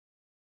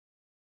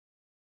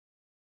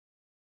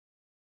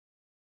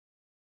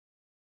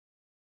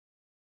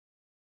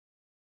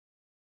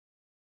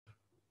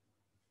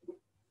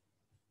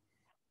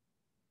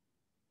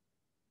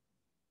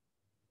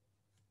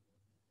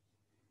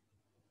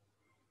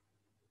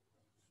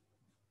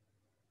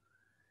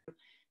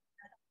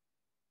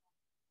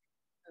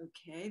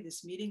Okay,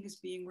 this meeting is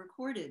being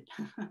recorded.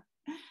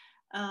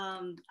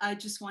 I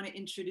just want to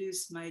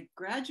introduce my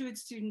graduate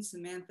student,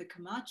 Samantha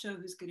Camacho,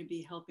 who's going to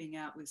be helping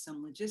out with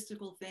some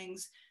logistical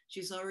things.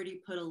 She's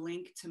already put a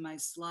link to my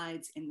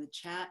slides in the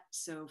chat,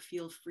 so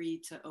feel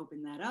free to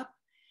open that up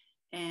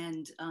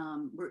and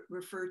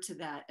refer to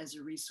that as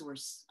a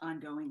resource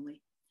ongoingly.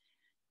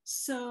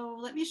 So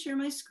let me share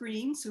my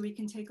screen so we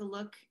can take a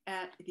look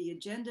at the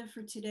agenda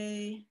for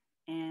today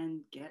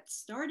and get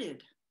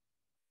started.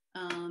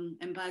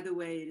 And by the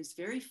way, it is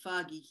very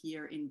foggy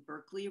here in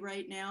Berkeley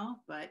right now,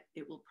 but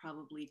it will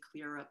probably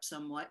clear up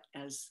somewhat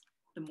as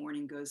the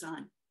morning goes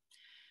on.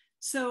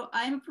 So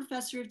I'm a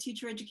professor of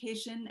teacher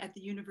education at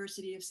the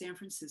University of San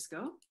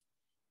Francisco.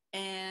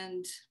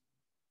 And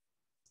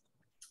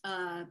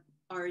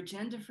our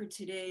agenda for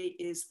today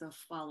is the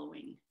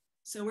following.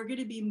 So we're going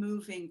to be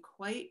moving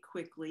quite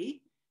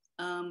quickly.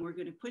 We're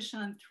going to push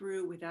on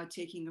through without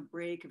taking a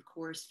break. Of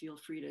course, feel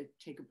free to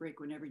take a break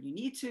whenever you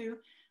need to.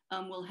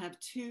 We'll have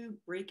 2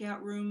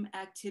 breakout room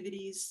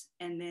activities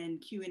and then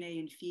Q&A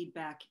and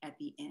feedback at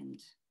the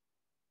end.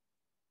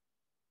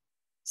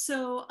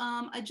 So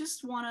I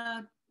just want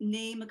to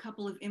name a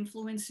couple of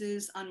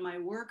influences on my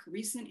work,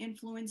 recent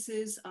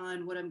influences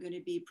on what I'm going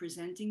to be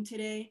presenting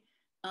today.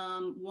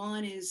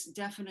 One is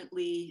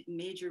definitely a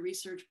major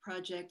research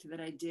project that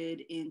I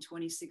did in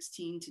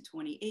 2016 to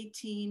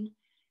 2018.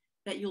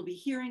 That you'll be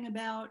hearing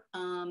about.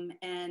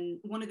 And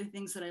one of the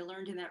things that I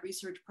learned in that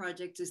research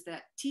project is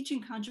that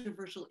teaching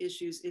controversial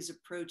issues is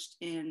approached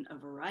in a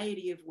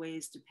variety of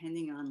ways,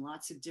 depending on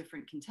lots of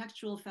different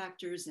contextual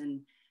factors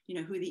and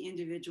who the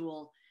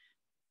individual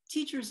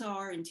teachers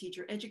are and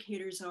teacher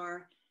educators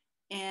are.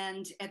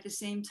 And at the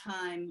same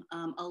time,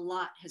 a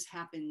lot has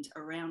happened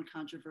around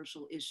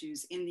controversial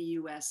issues in the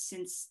US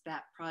since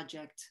that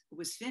project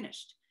was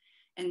finished.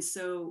 And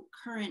so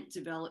current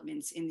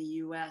developments in the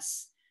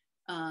US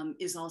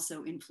is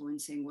also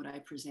influencing what I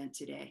present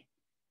today.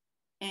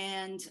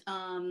 And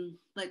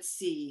let's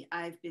see,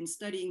 I've been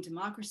studying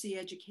democracy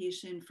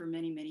education for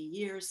many, many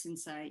years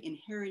since I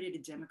inherited a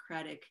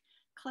democratic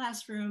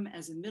classroom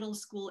as a middle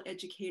school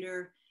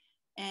educator.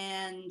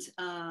 And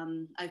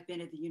I've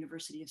been at the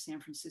University of San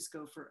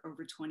Francisco for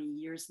over 20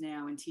 years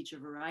now and teach a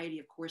variety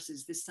of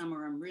courses. This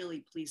summer, I'm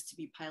really pleased to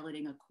be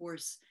piloting a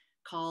course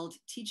called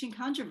Teaching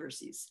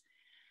Controversies.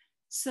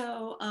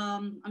 So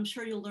I'm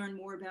sure you'll learn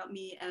more about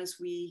me as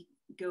we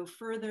go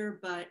further,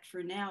 but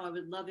for now, I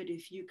would love it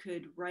if you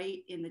could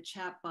write in the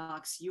chat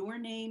box your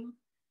name,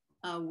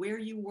 where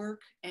you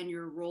work, and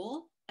your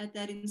role at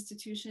that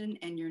institution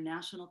and your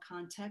national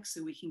context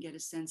so we can get a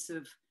sense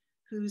of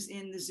who's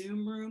in the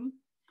Zoom room.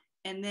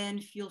 And then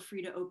feel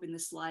free to open the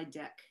slide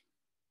deck.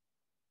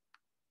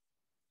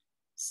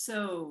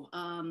 So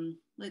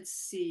let's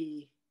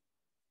see.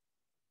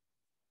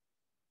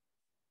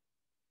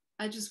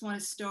 I just want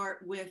to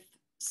start with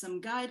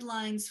some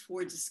guidelines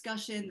for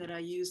discussion that I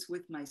use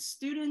with my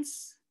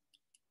students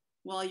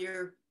while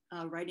you're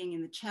writing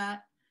in the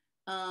chat.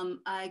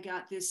 I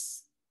got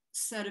this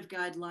set of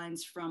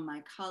guidelines from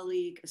my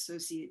colleague,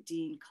 Associate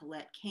Dean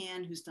Colette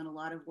Can, who's done a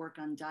lot of work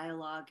on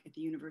dialogue at the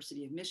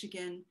University of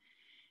Michigan.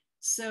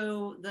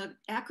 So the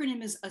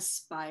acronym is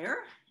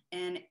ASPIRE,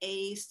 and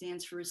A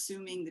stands for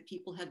assuming that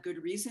people have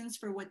good reasons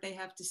for what they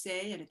have to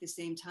say, and at the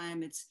same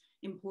time, it's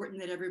important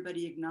that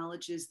everybody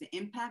acknowledges the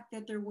impact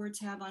that their words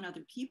have on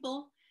other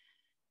people.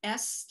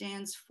 S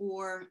stands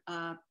for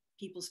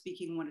people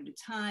speaking one at a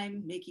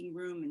time, making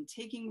room and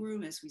taking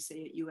room, as we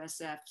say at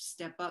USF,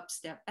 step up,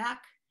 step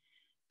back.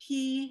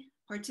 P,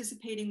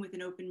 participating with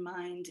an open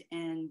mind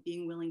and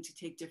being willing to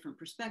take different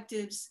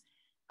perspectives.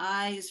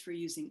 I is for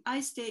using I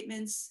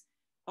statements.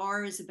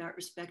 R is about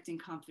respecting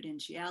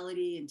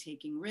confidentiality and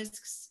taking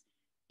risks.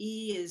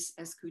 E is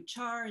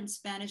escuchar in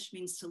Spanish,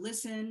 means to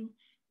listen.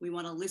 We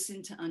want to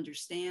listen to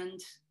understand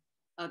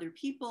other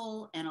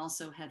people and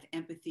also have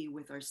empathy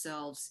with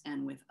ourselves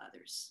and with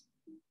others.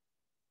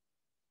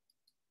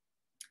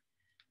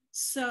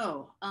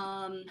 So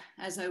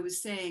as I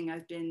was saying,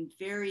 I've been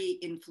very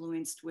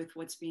influenced with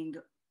what's been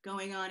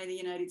going on in the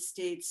United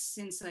States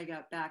since I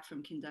got back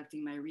from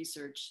conducting my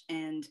research.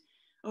 And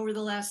over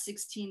the last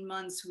 16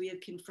 months, we have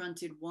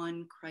confronted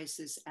one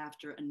crisis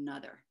after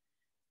another.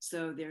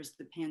 So there's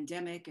the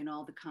pandemic and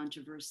all the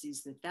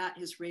controversies that that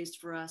has raised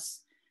for us.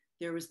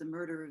 There was the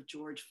murder of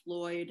George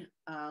Floyd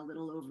a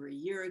little over a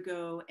year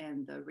ago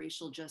and the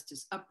racial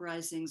justice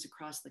uprisings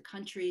across the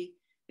country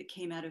that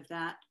came out of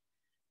that.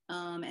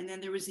 And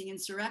then there was the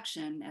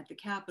insurrection at the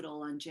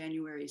Capitol on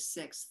January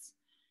 6th.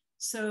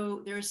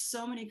 So there are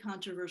so many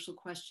controversial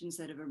questions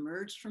that have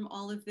emerged from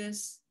all of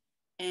this.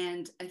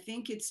 And I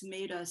think it's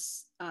made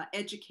us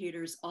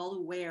educators all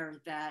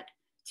aware that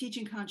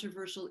teaching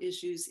controversial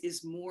issues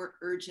is more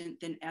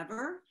urgent than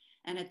ever.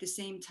 And at the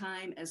same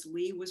time, as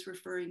Lee was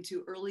referring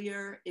to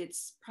earlier,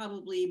 it's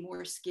probably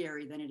more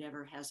scary than it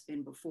ever has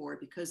been before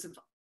because of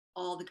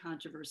all the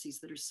controversies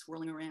that are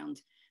swirling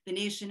around the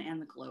nation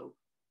and the globe.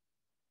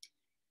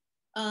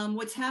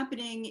 What's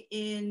happening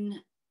in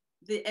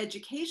the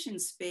education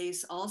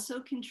space also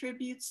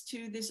contributes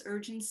to this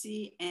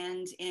urgency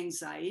and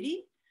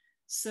anxiety.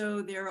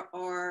 So there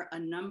are a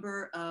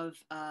number of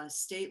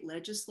state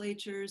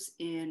legislatures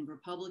in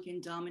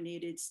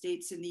Republican-dominated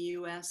states in the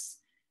US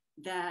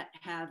that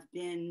have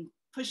been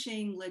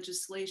pushing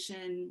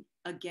legislation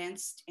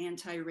against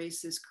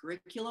anti-racist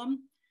curriculum.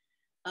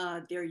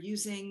 They're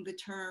using the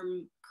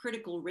term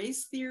critical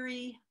race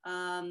theory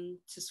to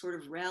sort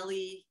of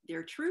rally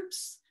their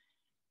troops.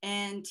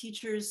 And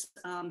teachers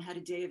had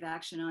a day of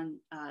action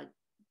on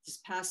this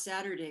past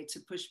Saturday to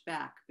push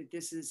back, but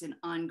this is an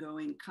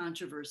ongoing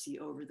controversy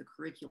over the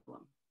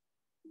curriculum.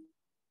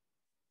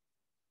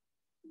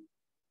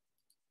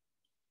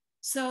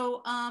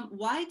 So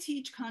why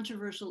teach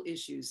controversial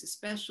issues,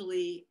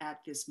 especially at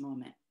this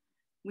moment?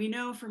 We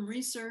know from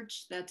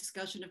research that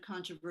discussion of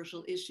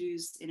controversial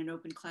issues in an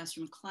open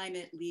classroom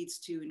climate leads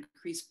to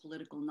increased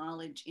political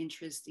knowledge,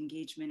 interest,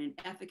 engagement, and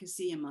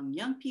efficacy among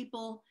young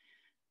people.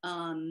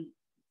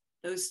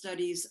 Those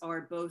studies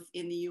are both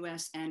in the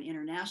US and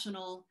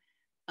international.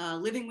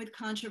 Living with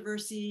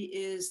Controversy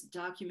is a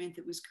document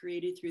that was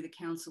created through the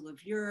Council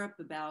of Europe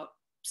about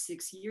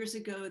 6 years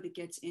ago that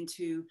gets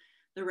into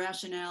the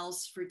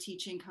rationales for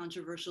teaching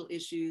controversial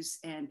issues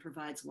and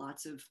provides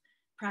lots of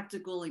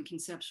practical and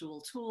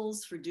conceptual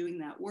tools for doing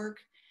that work.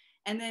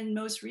 And then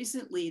most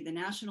recently, the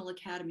National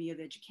Academy of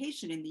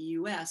Education in the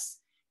US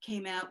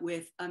came out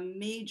with a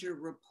major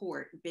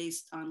report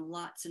based on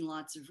lots and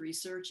lots of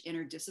research,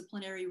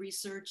 interdisciplinary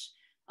research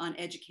on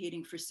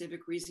educating for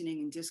civic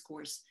reasoning and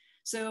discourse.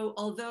 So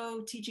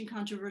although teaching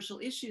controversial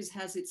issues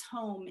has its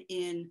home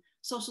in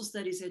social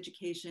studies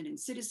education and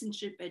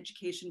citizenship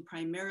education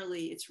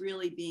primarily, it's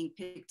really being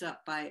picked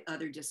up by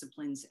other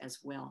disciplines as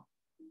well.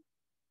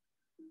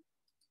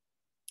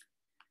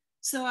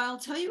 So I'll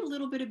tell you a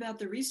little bit about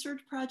the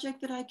research project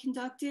that I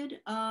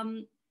conducted.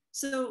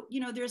 So,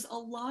 there's a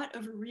lot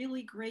of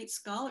really great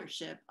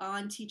scholarship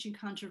on teaching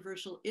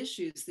controversial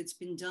issues that's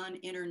been done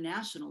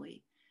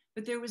internationally,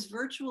 but there was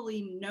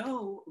virtually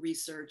no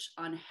research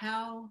on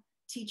how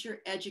teacher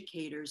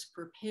educators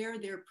prepare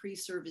their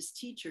pre-service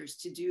teachers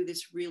to do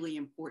this really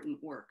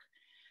important work.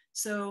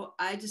 So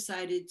I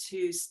decided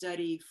to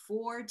study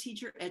 4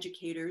 teacher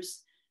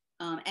educators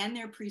and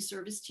their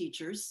pre-service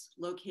teachers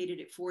located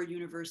at 4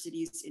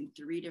 universities in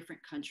 3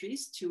 different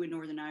countries, 2 in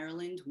Northern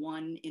Ireland,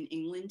 1 in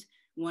England,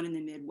 1 in the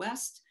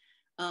Midwest.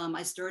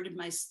 I started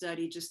my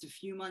study just a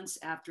few months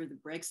after the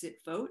Brexit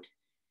vote,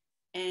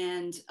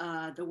 and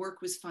the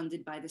work was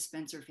funded by the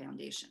Spencer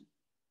Foundation.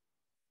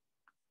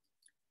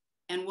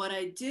 And what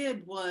I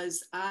did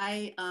was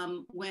I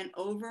went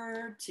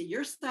over to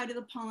your side of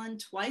the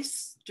pond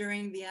twice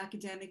during the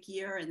academic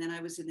year, and then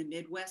I was in the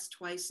Midwest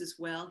twice as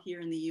well here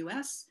in the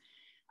US.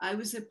 I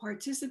was a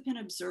participant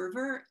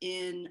observer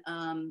in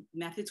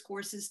methods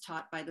courses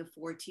taught by the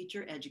 4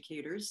 teacher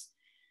educators.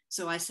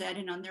 So I sat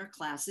in on their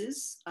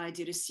classes. I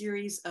did a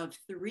series of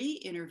 3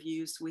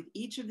 interviews with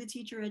each of the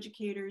teacher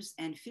educators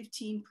and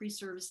 15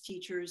 pre-service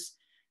teachers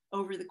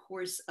over the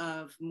course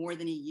of more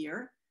than a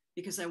year,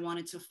 because I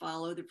wanted to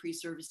follow the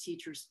pre-service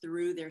teachers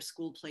through their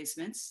school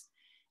placements.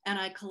 And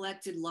I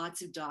collected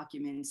lots of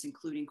documents,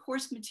 including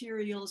course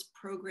materials,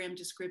 program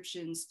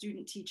descriptions,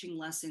 student teaching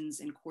lessons,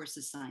 and course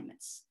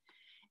assignments.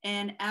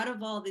 And out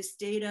of all this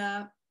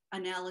data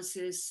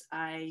analysis,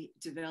 I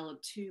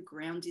developed 2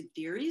 grounded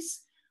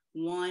theories.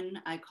 One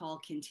I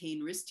call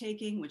contained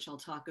risk-taking, which I'll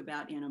talk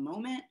about in a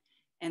moment.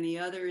 And the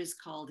other is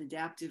called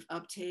adaptive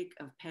uptake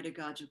of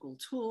pedagogical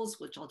tools,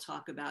 which I'll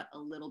talk about a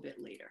little bit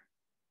later.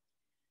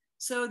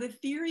 So the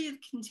theory of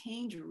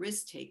contained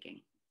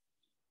risk-taking.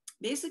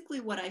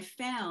 Basically what I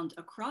found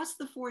across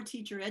the 4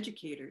 teacher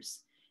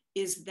educators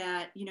is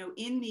that,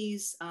 in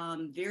these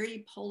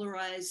very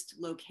polarized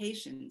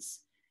locations,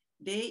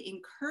 they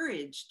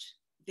encouraged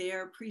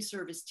their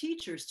pre-service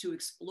teachers to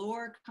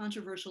explore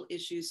controversial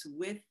issues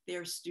with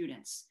their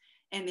students.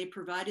 And they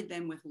provided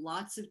them with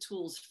lots of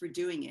tools for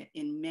doing it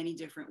in many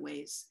different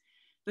ways.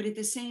 But at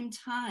the same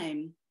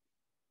time,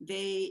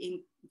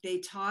 they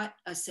taught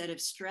a set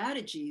of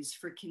strategies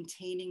for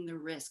containing the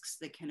risks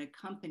that can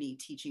accompany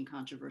teaching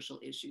controversial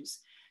issues.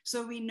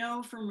 So we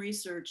know from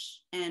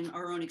research and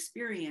our own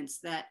experience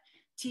that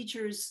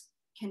teachers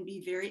can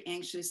be very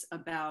anxious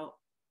about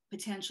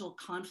potential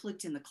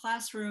conflict in the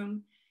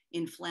classroom,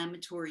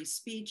 inflammatory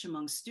speech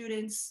among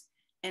students,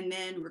 and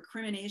then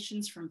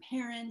recriminations from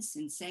parents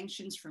and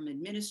sanctions from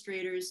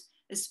administrators,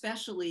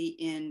 especially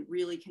in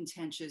really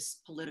contentious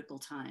political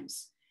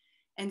times.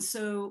 And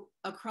so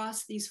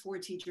across these 4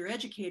 teacher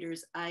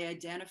educators, I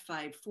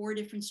identified 4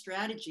 different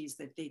strategies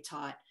that they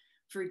taught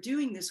for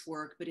doing this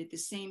work, but at the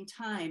same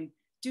time,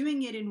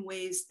 doing it in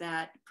ways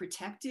that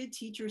protected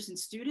teachers and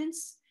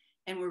students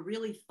and were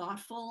really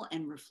thoughtful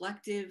and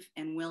reflective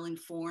and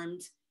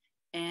well-informed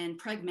and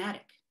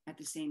pragmatic at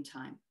the same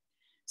time.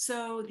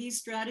 So these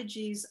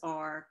strategies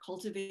are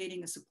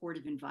cultivating a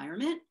supportive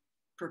environment,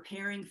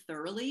 preparing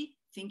thoroughly,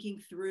 thinking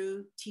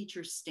through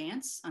teachers'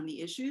 stance on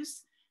the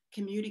issues,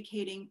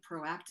 communicating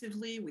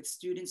proactively with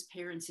students,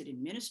 parents, and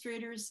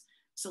administrators,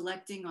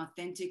 selecting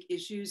authentic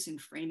issues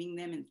and framing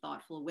them in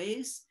thoughtful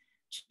ways,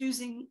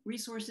 choosing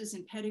resources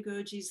and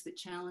pedagogies that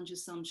challenge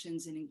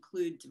assumptions and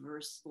include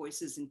diverse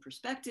voices and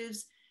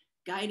perspectives,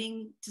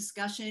 guiding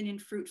discussion in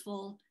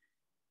fruitful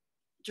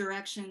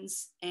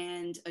directions,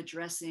 and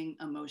addressing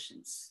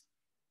emotions.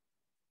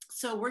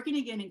 So we're going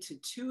to get into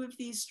two of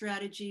these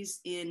strategies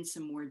in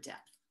some more depth.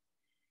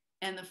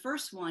 And the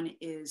first one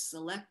is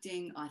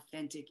selecting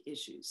authentic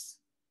issues.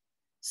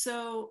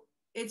 So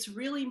it's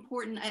really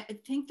important. I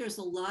think there's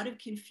a lot of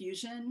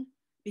confusion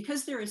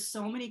because there is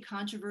so many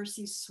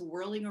controversies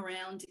swirling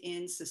around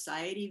in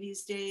society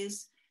these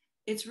days.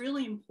 It's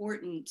really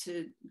important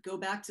to go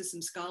back to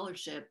some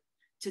scholarship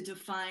to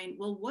define,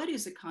 well, what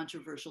is a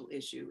controversial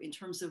issue in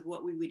terms of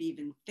what we would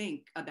even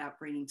think about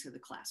bringing to the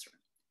classroom?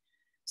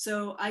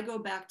 So I go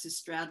back to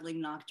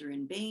Stradling, Nocter,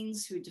 and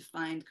Baines, who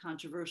defined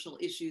controversial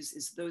issues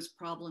as those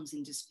problems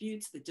and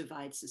disputes that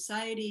divide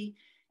society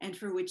and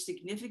for which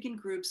significant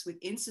groups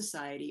within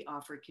society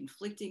offer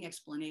conflicting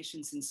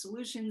explanations and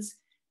solutions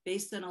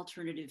based on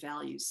alternative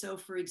values. So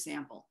for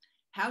example,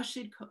 how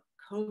should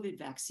COVID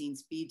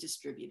vaccines be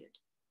distributed?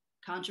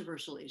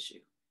 Controversial issue.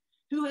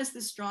 Who has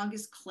the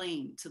strongest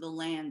claim to the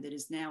land that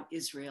is now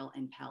Israel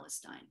and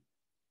Palestine?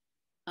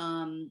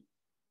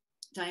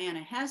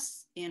 Diana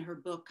Hess, in her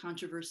book,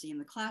 Controversy in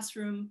the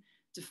Classroom,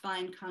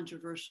 defined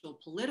controversial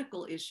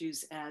political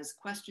issues as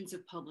questions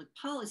of public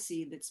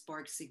policy that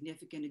spark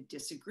significant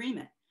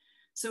disagreement.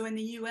 So in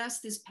the US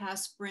this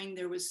past spring,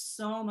 there was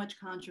so much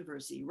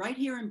controversy right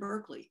here in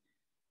Berkeley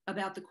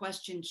about the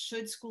question,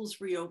 should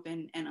schools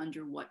reopen and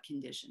under what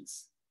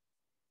conditions?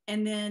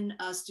 And then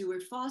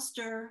Stuart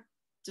Foster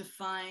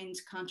defined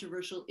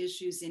controversial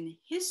issues in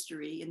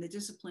history, in the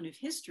discipline of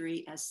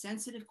history, as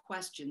sensitive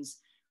questions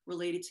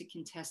related to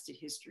contested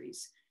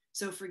histories.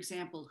 So for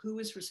example, who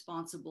is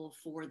responsible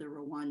for the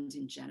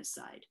Rwandan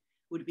genocide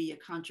would be a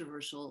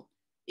controversial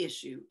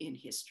issue in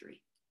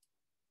history.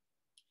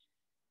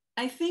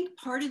 I think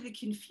part of the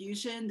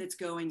confusion that's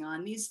going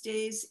on these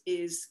days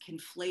is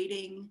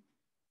conflating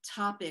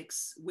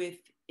topics with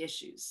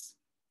issues.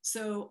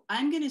 So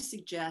I'm going to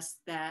suggest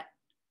that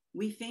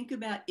we think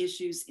about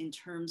issues in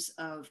terms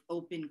of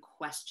open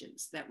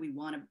questions that we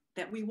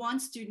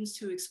want students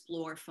to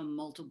explore from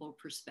multiple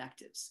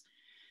perspectives.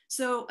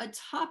 So a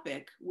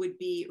topic would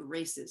be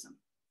racism,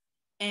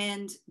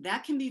 and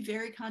that can be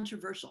very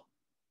controversial.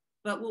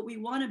 But what we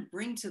want to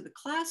bring to the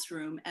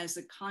classroom as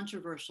a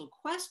controversial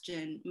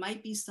question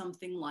might be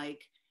something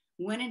like,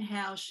 when and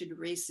how should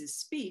racist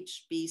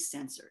speech be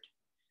censored?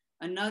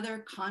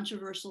 Another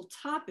controversial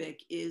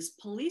topic is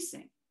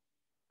policing.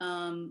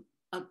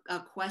 A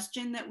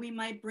question that we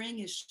might bring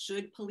is,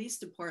 should police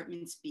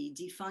departments be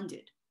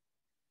defunded?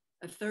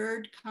 A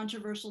third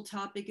controversial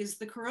topic is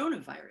the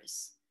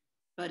coronavirus.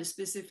 But a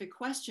specific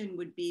question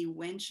would be,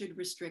 when should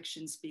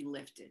restrictions be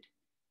lifted?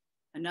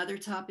 Another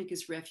topic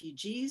is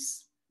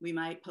refugees. We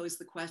might pose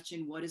the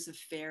question, what is a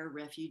fair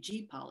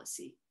refugee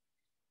policy?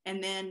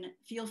 And then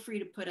feel free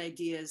to put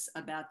ideas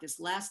about this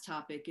last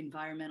topic,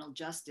 environmental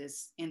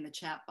justice, in the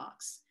chat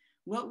box.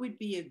 What would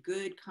be a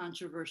good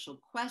controversial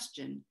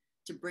question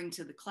to bring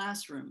to the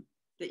classroom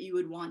that you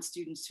would want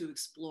students to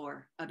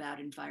explore about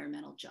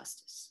environmental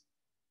justice?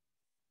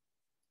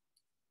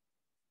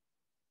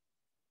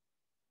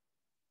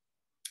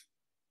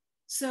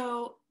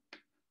 So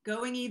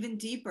going even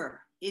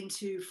deeper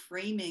into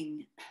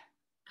framing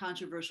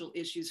controversial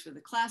issues for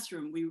the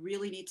classroom, we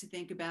really need to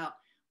think about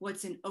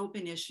what's an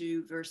open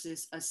issue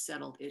versus a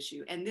settled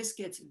issue. And this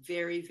gets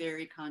very,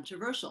 very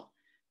controversial.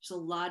 There's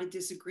a lot of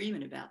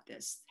disagreement about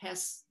this.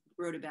 Hess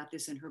wrote about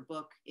this in her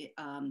book,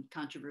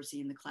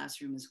 Controversy in the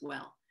Classroom, as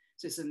well.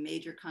 So it's a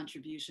major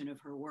contribution of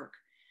her work.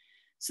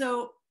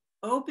 So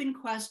open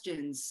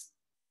questions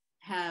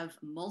have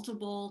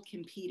multiple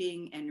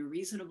competing and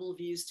reasonable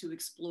views to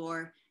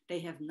explore. They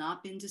have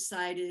not been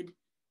decided.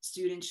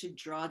 Students should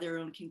draw their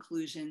own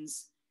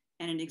conclusions.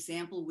 And an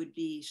example would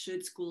be,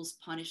 should schools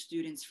punish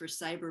students for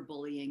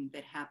cyberbullying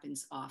that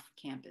happens off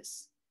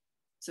campus?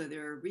 So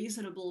there are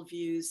reasonable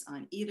views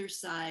on either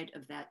side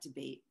of that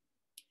debate.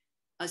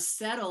 A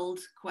settled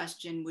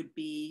question would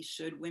be,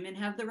 should women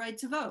have the right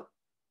to vote?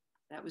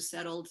 That was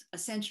settled a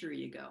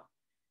century ago.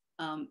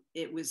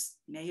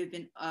 May have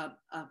been a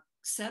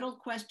settled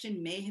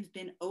question, may have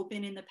been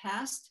open in the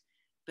past,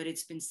 but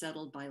it's been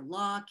settled by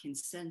law,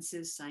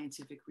 consensus,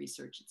 scientific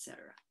research,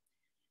 etc.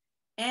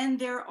 And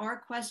there are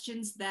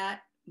questions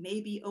that may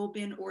be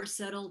open or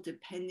settled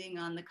depending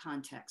on the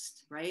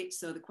context, right?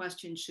 So the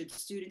question, should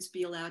students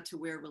be allowed to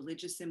wear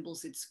religious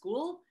symbols at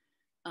school?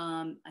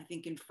 I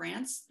think in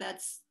France,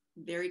 that's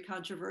very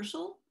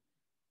controversial.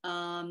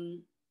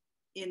 In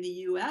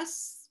the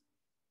US,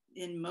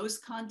 in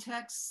most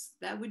contexts,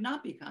 that would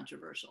not be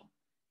controversial.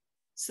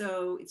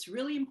 So it's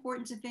really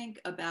important to think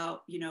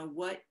about,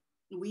 what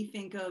we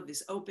think of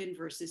as open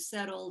versus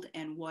settled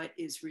and what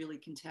is really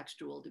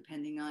contextual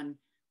depending on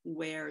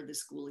where the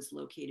school is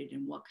located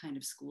and what kind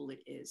of school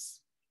it is.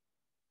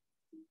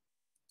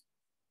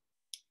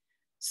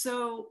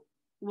 So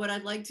what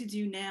I'd like to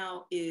do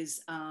now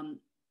is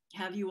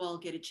have you all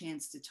get a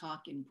chance to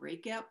talk in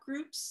breakout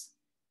groups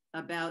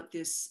about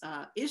this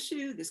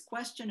issue, this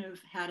question of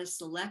how to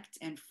select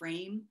and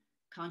frame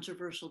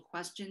controversial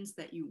questions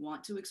that you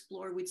want to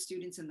explore with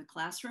students in the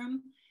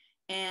classroom.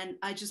 And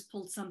I just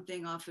pulled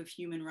something off of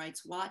Human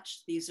Rights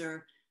Watch. These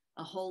are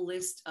a whole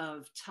list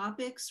of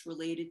topics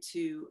related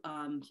to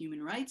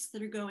human rights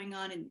that are going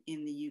on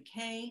in the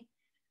UK.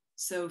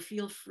 So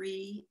feel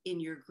free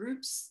in your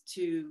groups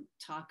to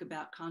talk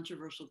about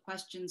controversial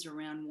questions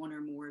around one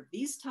or more of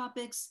these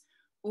topics,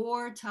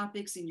 or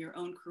topics in your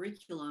own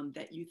curriculum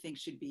that you think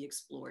should be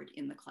explored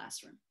in the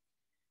classroom.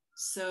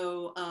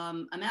 So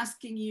I'm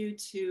asking you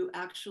to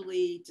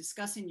actually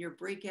discuss in your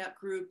breakout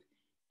group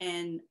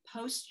and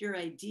post your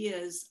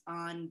ideas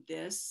on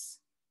this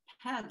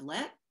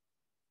Padlet.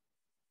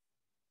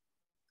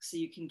 So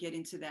you can get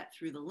into that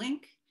through the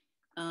link.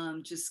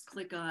 Just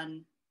click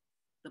on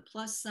the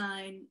plus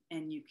sign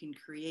and you can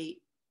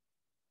create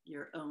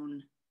your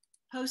own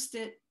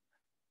post-it,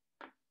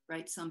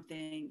 write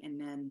something, and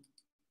then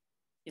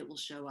it will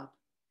show up.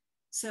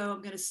 So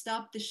I'm going to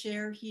stop the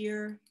share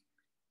here,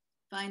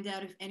 find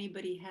out if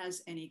anybody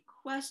has any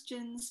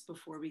questions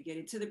before we get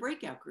into the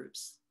breakout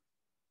groups.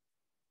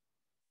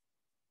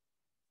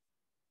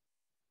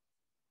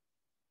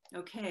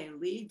 Okay,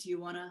 Lee, do you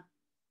want to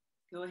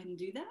go ahead and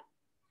do that?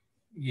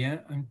 Yeah,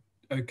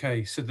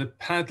 okay. So the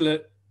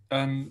Padlet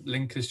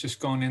link has just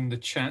gone in the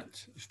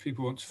chat if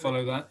people want to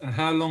follow that. And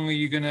how long are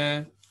you going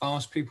to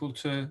ask people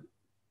to?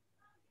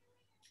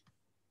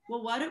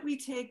 Well, why don't we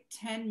take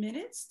 10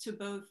 minutes to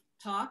both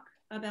talk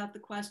about the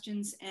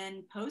questions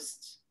and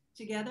post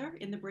together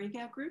in the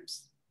breakout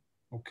groups?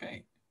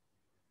 Okay,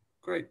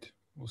 great.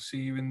 We'll see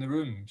you in the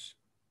rooms.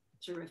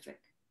 Terrific.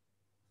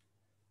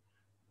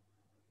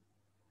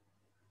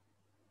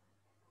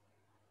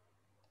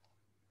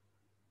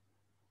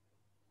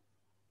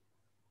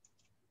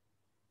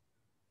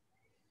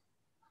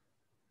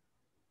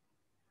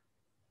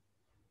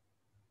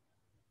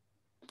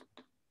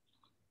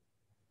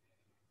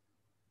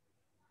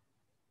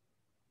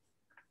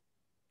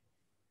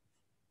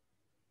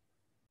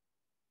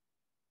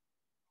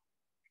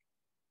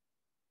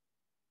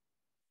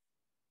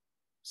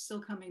 Still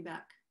coming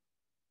back.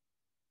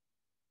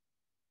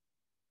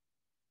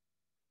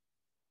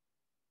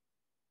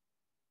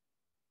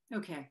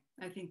 Okay,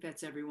 I think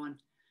that's everyone.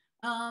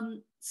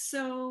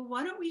 So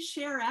why don't we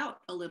share out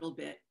a little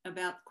bit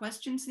about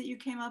questions that you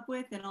came up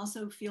with, and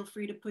also feel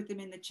free to put them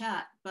in the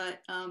chat.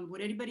 But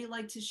would anybody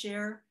like to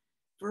share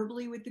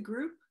verbally with the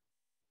group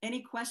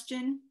any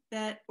question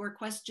or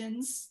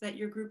questions that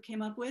your group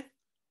came up with?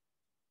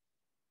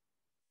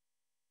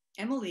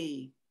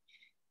 Emily.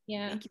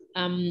 Yeah,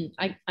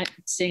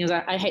 seeing as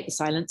I hate the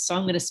silence, so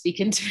I'm going to speak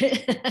into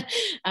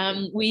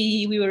it.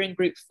 We were in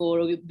group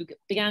 4. We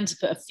began to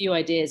put a few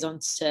ideas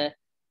onto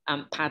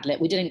Padlet.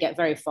 We didn't get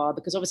very far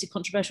because obviously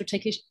controversial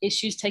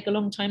issues take a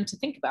long time to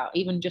think about,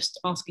 even just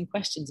asking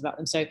questions about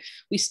them. So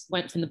we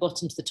went from the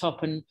bottom to the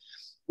top, and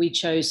we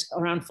chose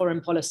around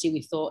foreign policy.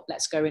 We thought,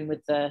 let's go in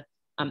with the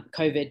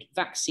COVID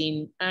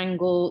vaccine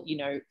angle. You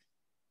know,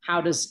 how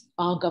does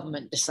our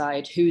government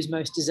decide who's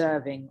most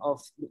deserving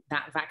of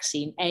that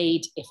vaccine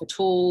aid, if at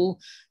all?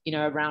 You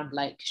know, around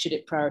like, should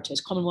it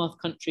prioritize Commonwealth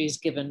countries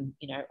given,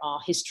 you know, our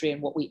history and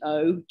what we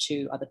owe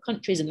to other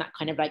countries, and that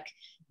kind of like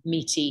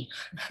meaty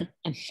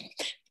and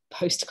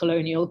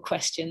post-colonial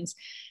questions.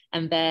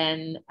 And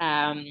then,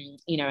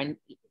 you know, and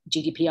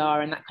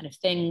GDPR and that kind of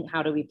thing,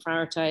 how do we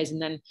prioritize? And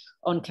then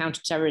on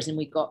counterterrorism,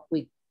 we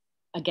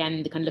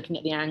again, kind of looking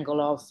at the angle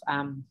of,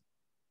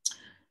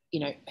 you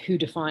know, who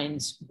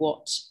defines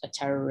what a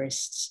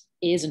terrorist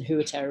is and who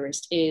a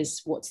terrorist is,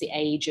 what's the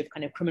age of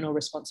kind of criminal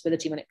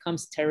responsibility when it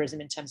comes to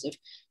terrorism, in terms of,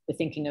 we're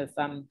thinking of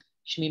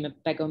Shamima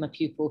Begum, a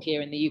pupil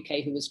here in the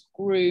UK who was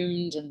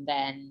groomed and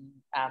then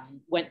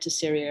went to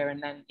Syria,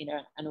 and then, you know,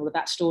 and all of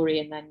that story.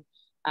 And then,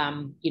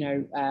 you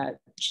know,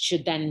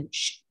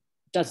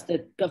 does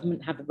the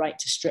government have the right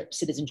to strip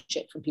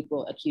citizenship from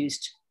people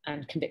accused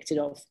and convicted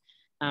of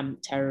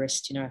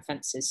terrorist, you know,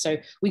 offences? So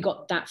we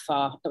got that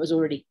far. That was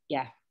already,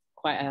 yeah,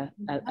 quite a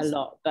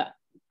lot, but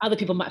other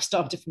people might have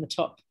started from the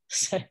top.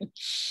 So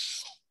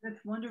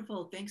that's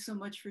wonderful. Thanks so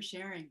much for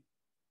sharing.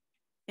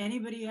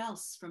 Anybody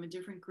else from a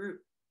different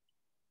group?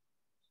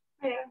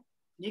 Hiya.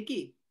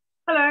 Nikki.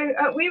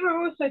 Hello. We were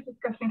also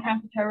discussing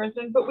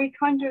counterterrorism, but we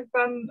kind of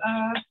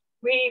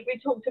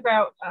we talked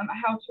about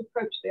how to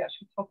approach the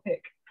actual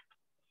topic.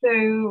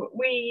 So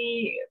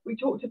we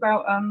talked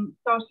about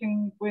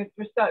starting with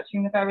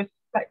researching the various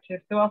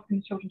perspectives. So asking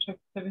the children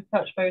to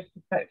research various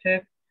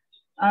perspectives.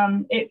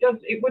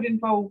 It would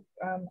involve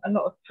a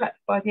lot of prep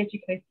by the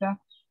educator.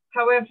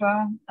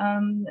 However,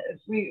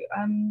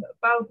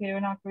 Val here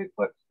in our group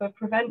works for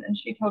Prevent, and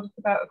she told us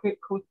about a group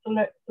called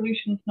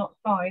Solutions Not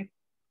Sides.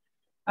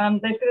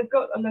 They've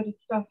got a load of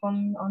stuff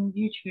on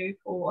YouTube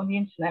or on the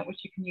internet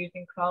which you can use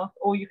in class,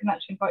 or you can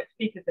actually invite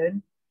speakers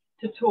in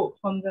to talk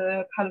from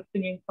the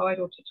Palestinian side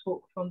or to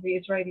talk from the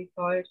Israeli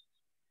side.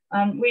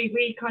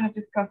 We kind of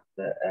discussed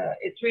that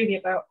it's really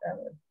about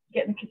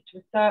getting the kids to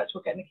research,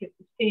 or getting the kids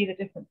to see the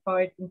different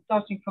sides, and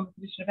starting from a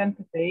position of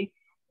empathy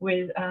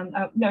with,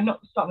 no, not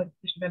starting with a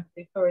position of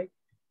empathy, sorry,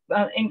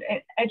 in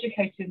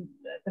educating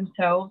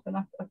themselves and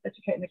us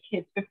educating the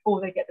kids before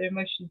they get their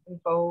emotions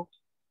involved.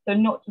 So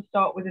not to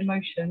start with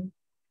emotions.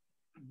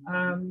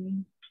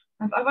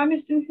 Have I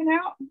missed anything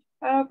out,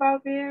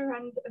 Balbir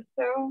and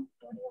Estelle?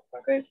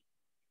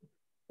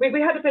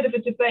 We had a bit of a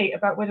debate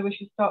about whether we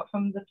should start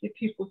from the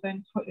pupil's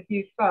own point of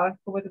view first,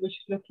 or whether we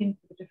should look into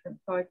the different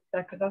sides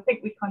second. I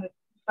think we kind of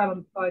fell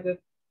on the side of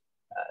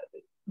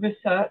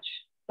research,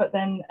 but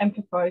then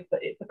emphasised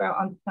that it's about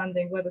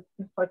understanding where the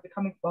sides are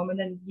coming from, and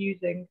then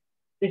using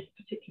this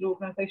particular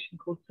organisation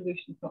called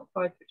Solutions Not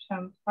Sides, which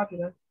sounds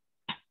fabulous.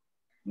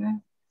 Yeah.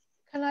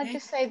 Can I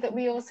just say that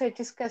we also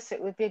discuss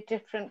it with the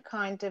different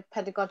kind of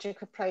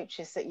pedagogic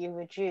approaches that you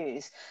would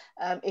use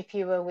if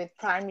you were with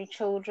primary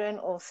children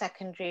or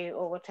secondary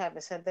or whatever.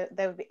 So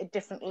there would be a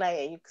different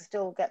layer. You could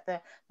still get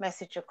the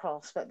message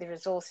across, but the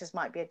resources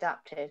might be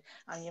adapted,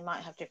 and you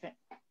might have different,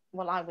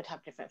 well, I would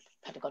have different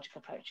pedagogic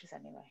approaches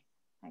anyway.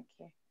 Thank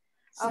you.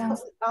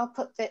 I'll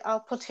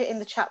put it in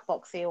the chat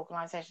box, the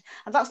organisation.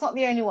 And that's not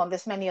the only one,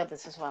 there's many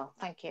others as well.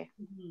 Thank you.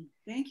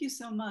 Thank you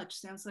so much.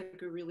 Sounds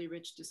like a really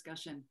rich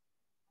discussion.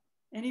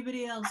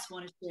 Anybody else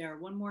want to share?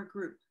 One more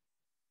group.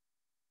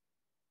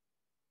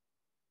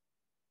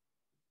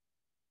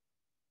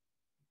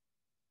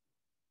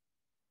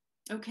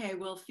 Okay,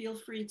 well, feel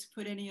free to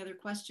put any other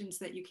questions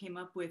that you came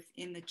up with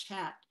in the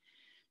chat.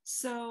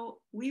 So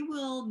we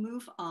will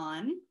move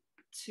on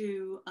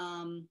to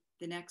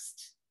the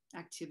next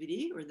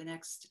activity, or the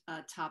next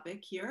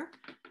topic here.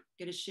 I'm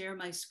going to share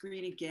my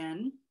screen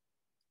again.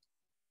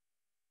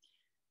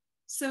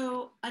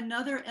 So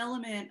another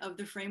element of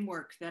the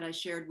framework that I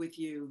shared with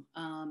you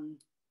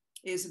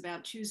is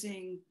about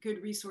choosing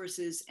good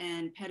resources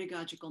and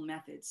pedagogical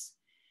methods.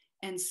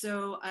 And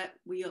so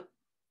we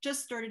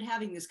just started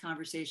having this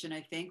conversation, I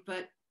think,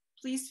 but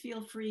please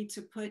feel free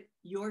to put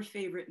your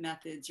favorite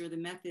methods or the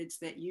methods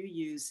that you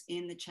use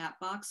in the chat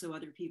box so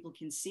other people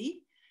can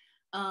see.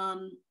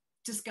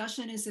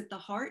 Discussion is at the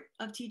heart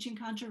of teaching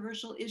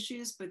controversial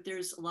issues, but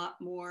there's a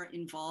lot more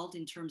involved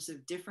in terms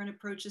of different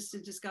approaches to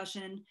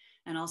discussion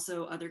and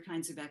also other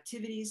kinds of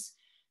activities.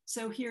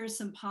 So here are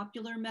some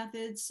popular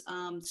methods: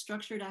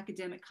 structured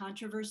academic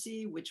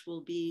controversy, which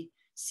we'll be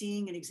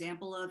seeing an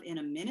example of in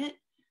a minute,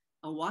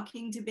 a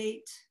walking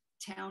debate,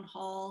 town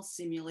hall,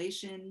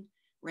 simulation,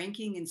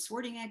 ranking and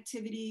sorting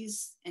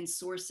activities, and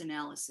source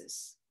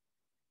analysis.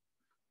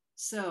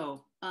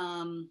 So,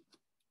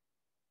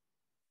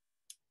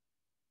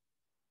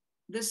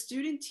 the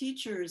student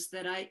teachers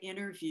that I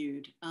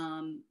interviewed,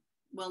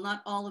 well,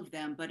 not all of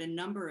them, but a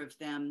number of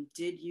them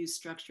did use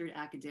structured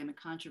academic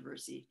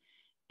controversy.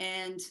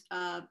 And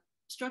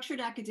structured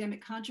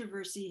academic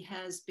controversy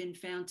has been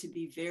found to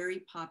be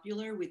very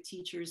popular with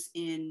teachers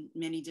in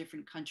many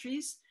different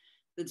countries.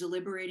 The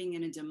Deliberating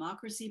in a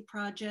Democracy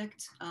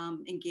project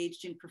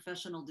engaged in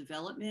professional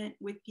development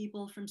with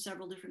people from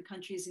several different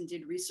countries and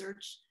did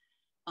research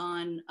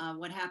on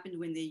what happened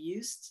when they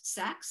used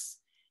SACs.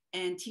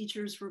 And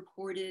teachers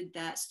reported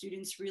that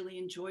students really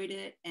enjoyed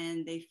it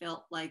and they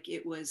felt like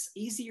it was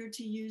easier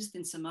to use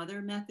than some other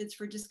methods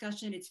for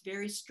discussion. It's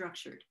very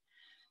structured.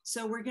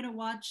 So we're going to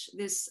watch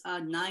this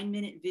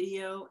 9-minute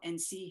video and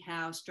see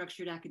how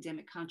structured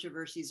academic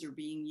controversies are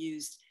being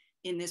used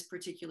in this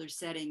particular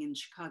setting in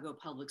Chicago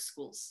public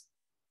schools.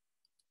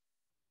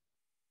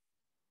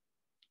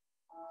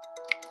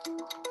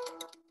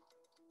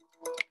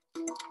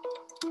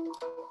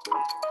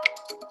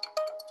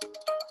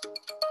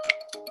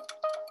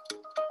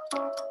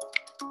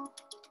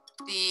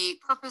 The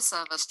purpose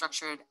of a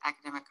structured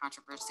academic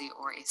controversy,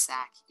 or a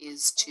SAC,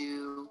 is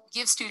to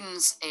give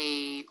students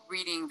a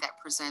reading that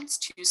presents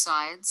two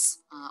sides,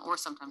 or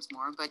sometimes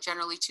more, but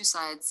generally two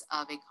sides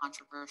of a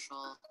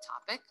controversial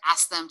topic.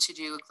 Ask them to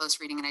do a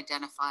close reading and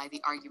identify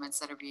the arguments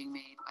that are being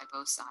made by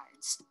both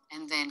sides,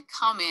 and then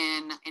come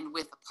in and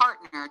with a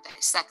partner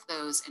dissect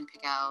those and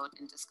pick out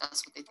and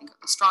discuss what they think are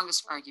the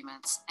strongest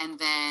arguments, and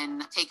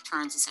then take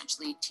turns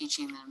essentially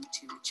teaching them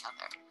to each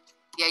other.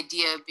 The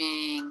idea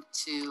being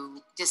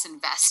to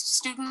disinvest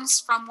students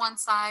from one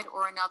side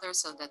or another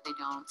so that they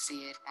don't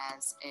see it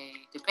as a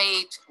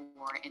debate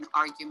or an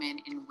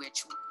argument in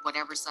which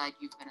whatever side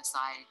you've been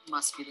assigned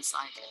must be the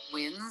side that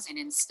wins, and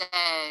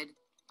instead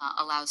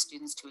allow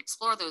students to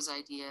explore those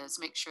ideas,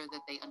 make sure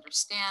that they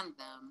understand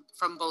them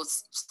from both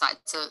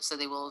sides. So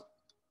they will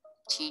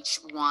teach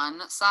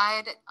one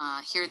side,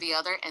 hear the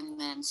other, and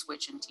then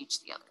switch and teach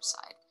the other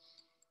side.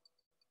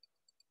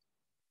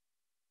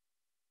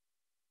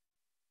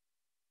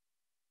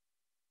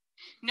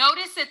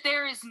 Notice that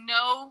there is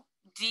no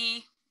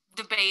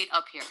debate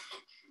up here,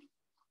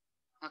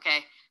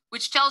 okay?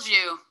 Which tells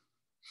you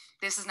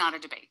this is not a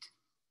debate.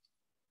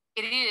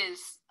 It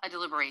is a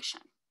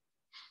deliberation.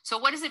 So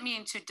what does it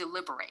mean to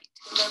deliberate?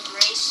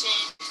 Deliberation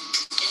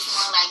is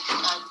more like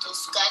a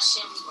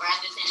discussion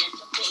rather than a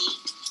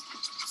debate.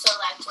 So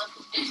like with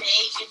the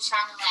debate, you're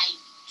trying to like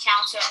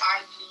counter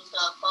argue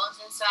the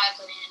opposing side,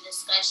 but in a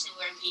discussion,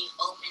 we're being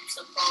open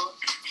to both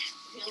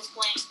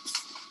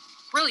viewpoints.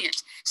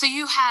 Brilliant.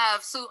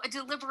 So a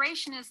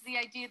deliberation is the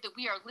idea that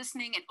we are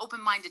listening and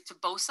open-minded to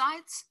both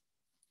sides.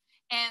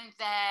 and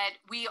that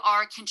we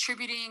are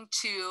contributing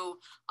to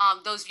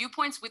those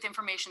viewpoints with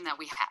information that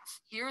we have.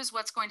 Here's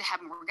what's going to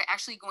happen. We're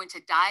actually going to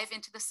dive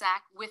into the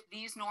SAC with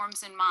these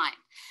norms in mind,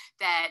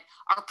 that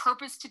our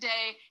purpose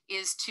today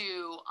is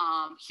to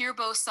hear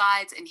both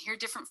sides and hear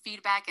different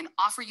feedback and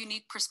offer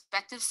unique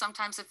perspectives,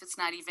 sometimes if it's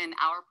not even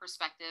our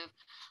perspective,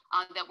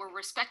 that we're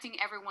respecting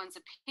everyone's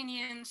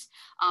opinions,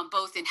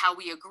 both in how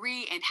we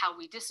agree and how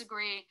we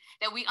disagree,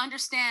 that we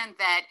understand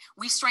that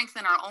we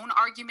strengthen our own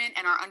argument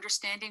and our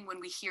understanding when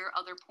we hear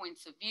other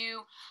points of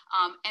view,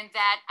 and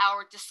that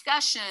our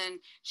discussion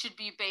should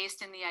be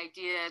based in the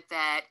idea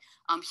that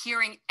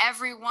hearing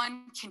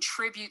everyone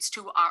contributes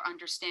to our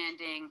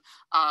understanding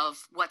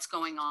of what's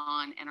going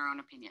on in our own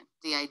opinion.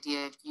 The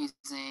idea of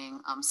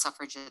using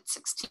suffrage at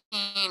 16,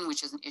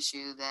 which is an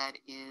issue that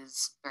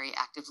is very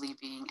actively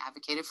being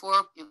advocated for,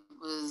 it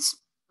was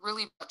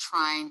really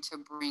trying to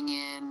bring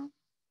in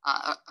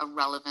a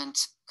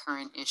relevant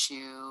current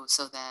issue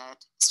so that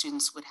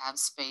students would have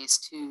space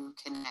to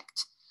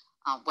connect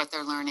what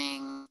they're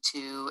learning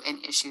to an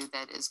issue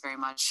that is very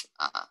much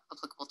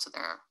applicable to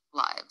their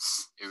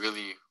lives. It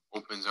really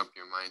opens up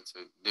your mind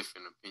to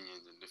different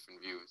opinions and different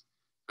views.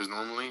 Because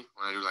normally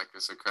when I do like a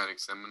Socratic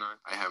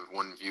seminar, I have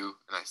one view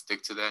and I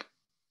stick to that.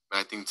 But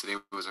I think today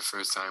was the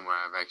first time where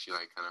I've actually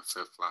like kind of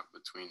flip-flopped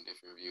between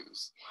different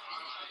views.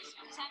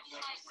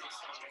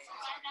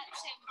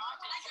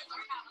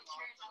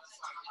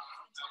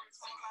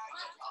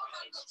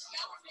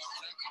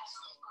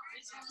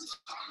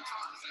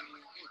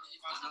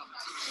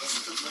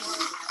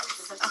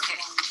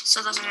 Okay,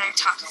 so those are our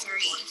top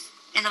three,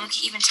 and then we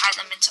can even tie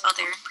them into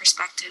other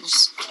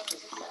perspectives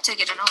to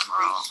get an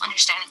overall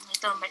understanding,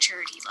 like the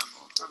maturity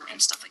level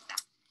and stuff like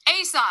that.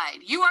 A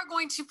side, you are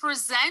going to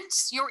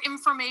present your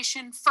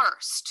information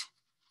first.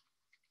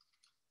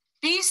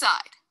 B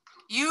side,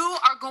 you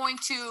are going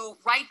to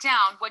write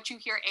down what you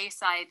hear A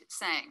side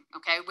saying,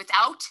 okay,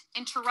 without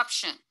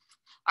interruption.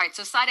 All right,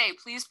 so side A,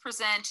 please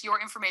present your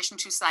information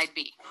to side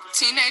B.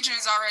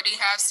 Teenagers already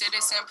have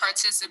citizen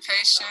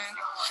participation.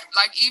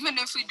 Like, even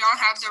if we don't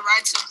have the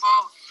right to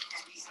vote,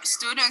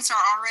 students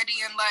are already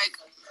in like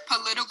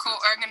political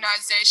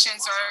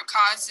organizations or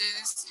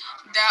causes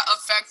that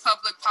affect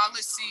public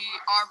policy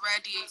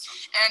already.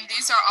 And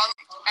these are all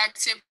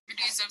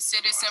activities of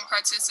citizen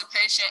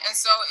participation. And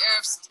so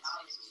if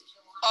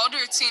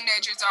older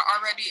teenagers are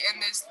already in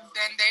this,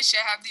 then they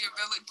should have the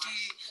ability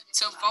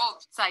to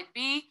vote. Side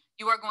B,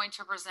 you are going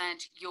to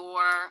present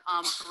your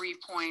 3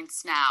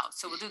 points now.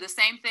 So we'll do the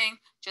same thing,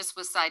 just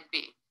with side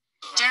B.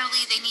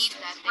 Generally, they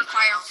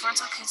require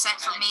parental consent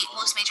for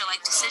most major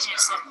life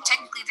decisions. So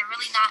technically, they're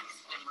really not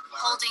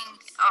holding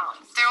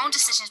their own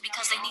decisions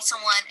because they need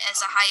someone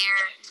as a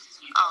higher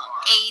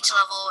age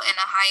level and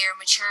a higher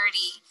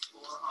maturity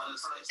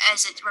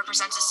as it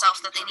represents itself,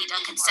 that they need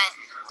a consent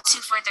to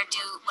further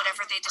do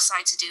whatever they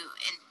decide to do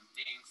and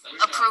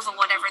approve of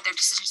whatever their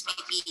decisions may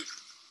be.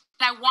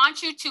 And I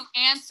want you to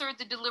answer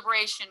the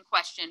deliberation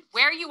question.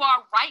 Where you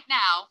are right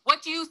now,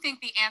 what do you think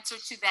the answer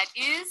to that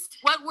is?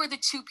 What were the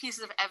 2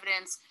 pieces of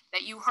evidence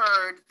that you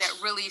heard that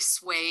really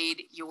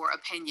swayed your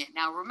opinion?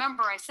 Now,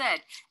 remember I said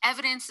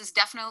evidence is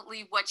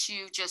definitely what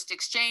you just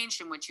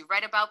exchanged and what you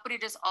read about, but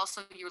it is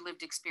also your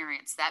lived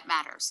experience. That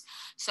matters.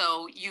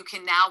 So you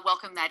can now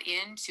welcome that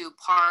into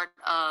part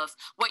of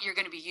what you're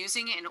going to be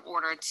using in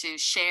order to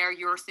share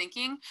your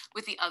thinking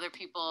with the other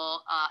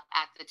people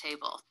at the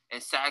table. In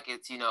SAC,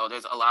 it's,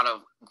 there's a lot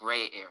of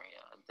gray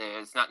area.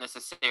 There's not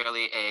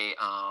necessarily a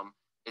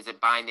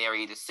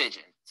binary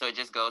decision. So it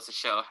just goes to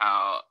show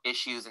how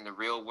issues in the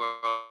real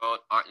world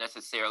aren't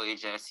necessarily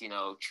just,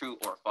 true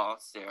or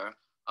false.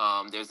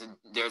 There's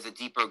a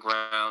deeper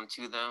ground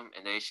to them,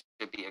 and they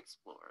should be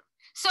explored.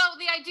 So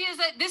the idea is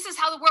that this is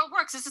how the world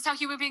works. This is how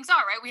human beings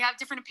are, right? We have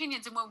different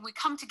opinions. And when we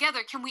come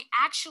together, can we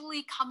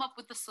actually come up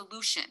with a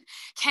solution?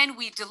 Can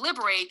we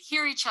deliberate,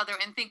 hear each other,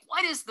 and think,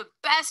 what is the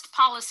best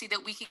policy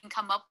that we can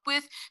come up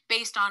with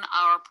based on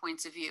our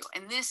points of view?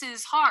 And this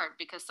is hard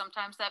because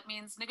sometimes that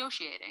means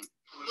negotiating.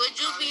 Would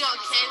you be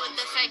okay with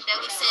the fact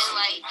that we said,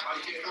 like,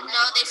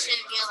 no, they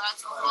shouldn't be allowed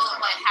to vote,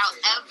 but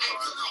however,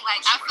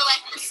 like, I feel like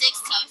the 16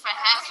 for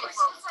half a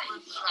vote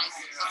would be, like,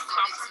 a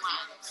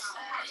compromise.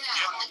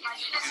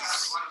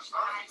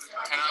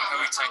 Kind of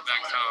how we take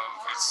back home,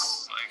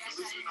 it's like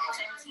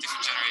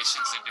different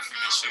generations and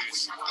different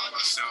issues.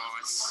 So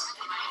it's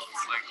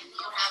like,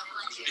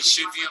 it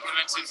should be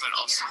implemented, but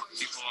also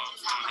people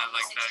don't have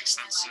like that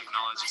extensive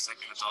knowledge as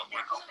like an adult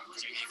would.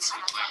 You need to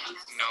like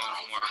know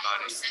more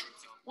about it.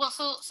 Well,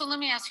 so let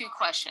me ask you a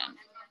question.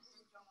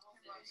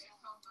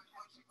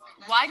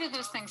 Why do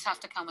those things have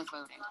to come with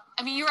voting?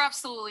 I mean, you're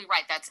absolutely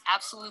right. That's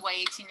absolutely why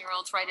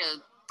 18-year-olds try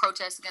to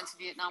protest against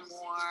the Vietnam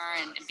War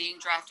and being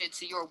drafted.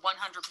 So you're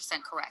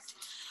 100% correct.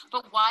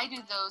 But why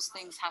do those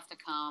things have to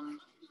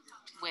come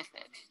with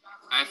it?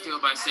 I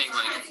feel by saying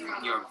like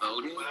you're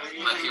voting,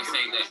 like you're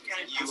saying that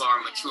you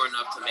are mature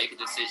enough to make a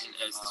decision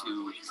as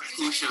to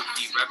who should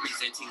be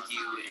representing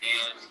you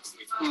and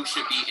who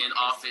should be in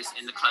office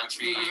in the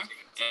country.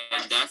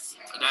 And that's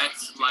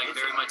like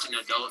very much an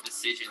adult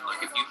decision.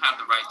 Like if you have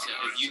the right to,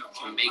 if you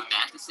can make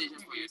that decision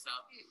for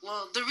yourself.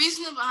 Well, the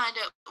reason behind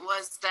it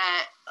was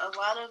that a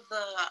lot of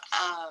the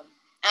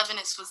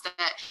evidence was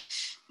that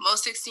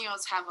most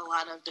 16-year-olds have a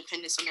lot of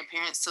dependence on their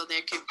parents, so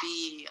there could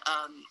be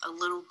a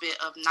little bit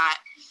of not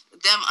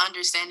them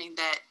understanding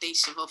that they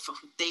should vote for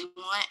who they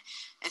want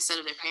instead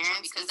of their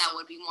parents, because that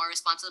would be more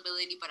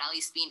responsibility, but at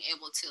least being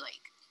able to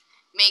like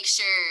make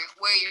sure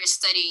where you're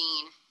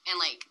studying and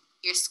like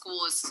your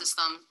school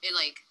system is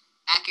like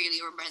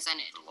accurately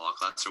represented. Law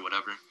class or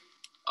whatever,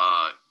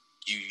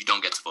 you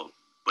don't get to vote.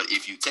 But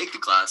if you take the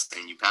class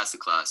and you pass the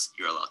class,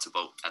 you're allowed to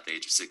vote at the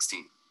age of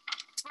 16.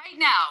 Right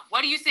now,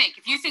 what do you think?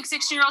 If you think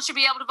 16-year-olds should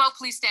be able to vote,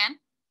 please stand.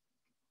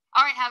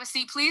 All right, have a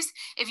seat, please.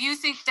 If you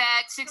think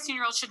that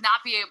 16-year-olds should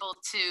not be able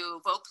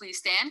to vote, please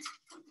stand.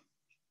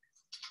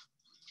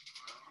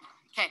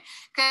 Okay,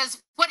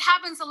 because what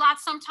happens a lot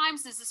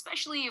sometimes is,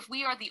 especially if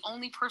we are the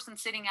only person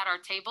sitting at our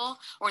table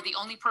or the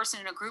only person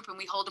in a group and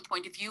we hold a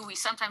point of view, we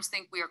sometimes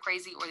think we are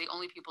crazy or the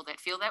only people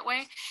that feel that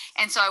way.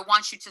 And so I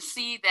want you to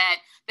see that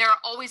there are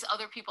always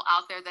other people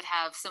out there that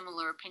have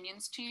similar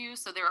opinions to you.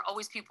 So there are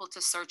always people to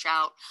search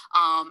out.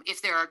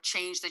 If there are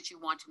change that you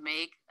want to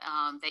make,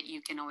 that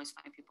you can always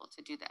find people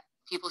to do that.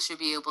 People should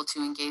be able to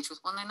engage with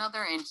one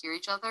another and hear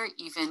each other,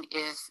 even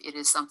if it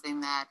is something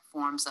that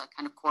forms a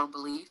kind of core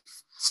belief.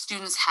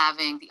 Students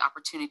having the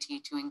opportunity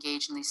to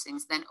engage in these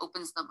things then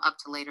opens them up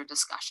to later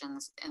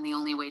discussions. And the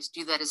only way to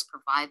do that is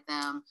provide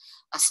them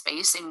a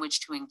space in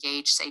which to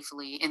engage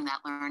safely in that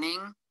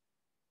learning.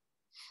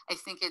 I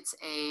think it's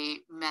a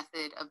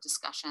method of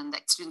discussion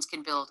that students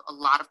can build a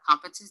lot of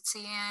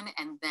competency in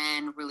and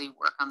then really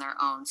work on their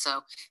own.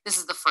 So this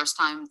is the first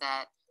time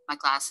that my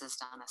class has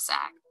done a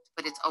SAC.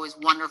 But it's always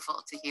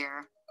wonderful to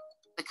hear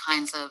the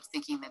kinds of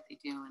thinking that they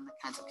do and the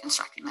kinds of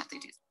constructing that they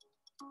do.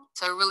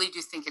 So I really do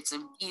think it's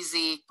an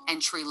easy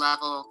entry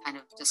level kind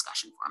of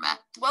discussion format.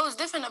 What was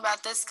different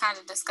about this kind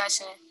of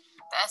discussion,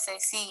 the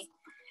SAC,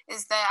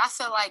 is that I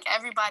feel like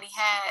everybody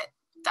had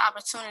the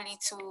opportunity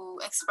to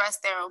express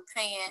their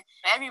opinion.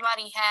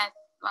 Everybody had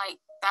like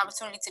the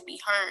opportunity to be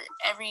heard.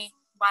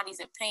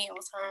 Everybody's opinion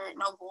was heard.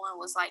 No one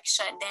was like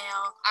shut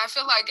down. I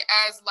feel like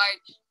as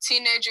like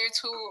teenagers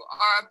who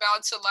are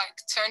about to like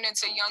turn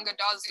into young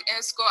adults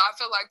in school, I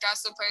feel like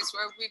that's the place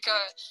where we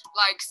could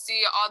like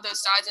see all the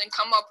sides and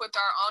come up with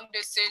our own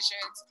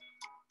decisions.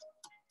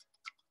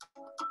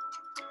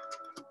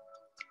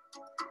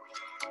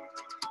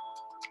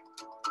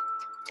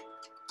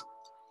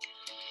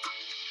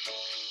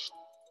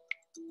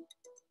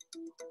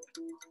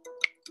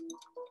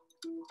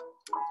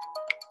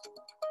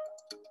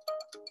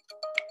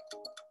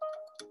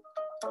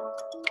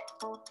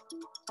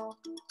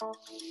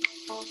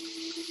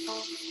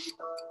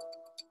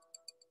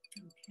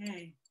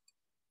 Okay.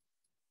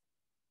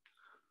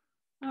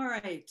 All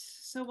right,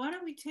 so why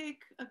don't we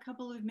take a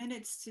couple of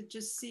minutes to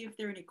just see if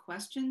there are any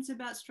questions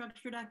about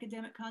structured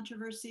academic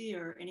controversy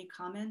or any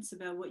comments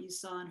about what you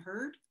saw and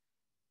heard?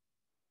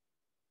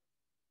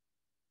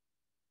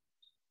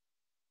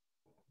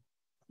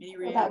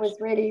 Well, that was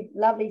really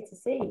lovely to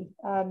see.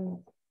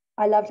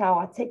 I loved how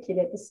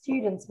articulate the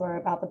students were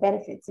about the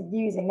benefits of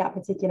using that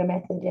particular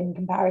method in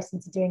comparison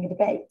to doing a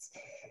debate.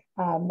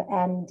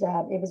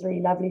 It was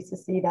really lovely to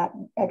see that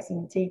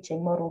excellent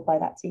teaching modeled by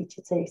that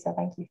teacher too. So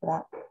thank you for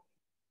that.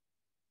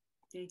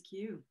 Thank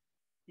you.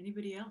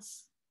 Anybody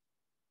else?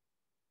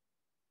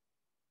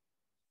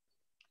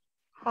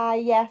 Hi,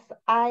 yes,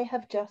 I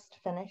have just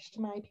finished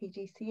my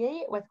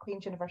PGCE with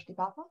Queen's University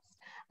Belfast,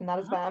 and that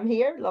is why I'm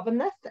here, loving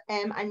this.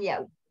 And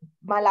yeah,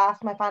 my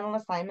final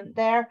assignment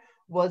there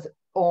was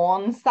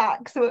on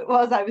SAC, so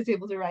I was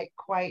able to write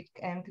quite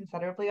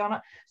considerably on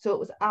it. So it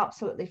was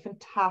absolutely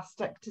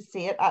fantastic to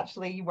see it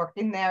actually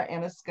working there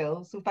in a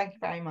school. So thank you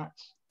very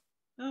much.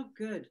 Oh,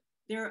 good.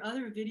 There are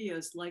other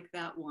videos like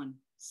that one.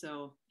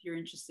 So if you're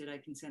interested, I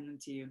can send them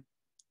to you.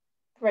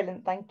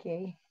 Brilliant, thank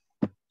you.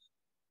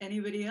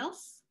 Anybody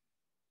else?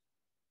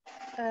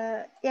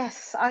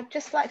 Yes, I'd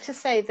just like to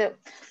say that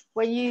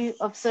when you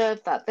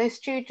observed that, those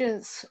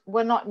students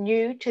were not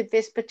new to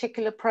this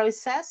particular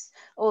process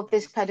or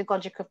this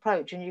pedagogic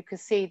approach, and you could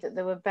see that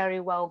they were very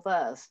well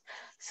versed.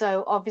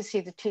 So obviously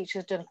the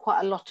teachers done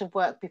quite a lot of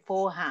work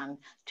beforehand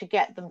to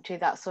get them to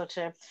that sort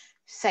of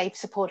safe,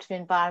 supportive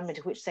environment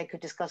in which they could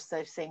discuss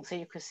those things. So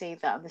you could see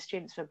that, and the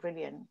students were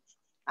brilliant,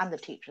 and the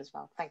teacher as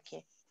well. Thank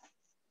you.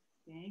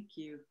 Thank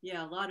you.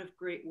 Yeah, a lot of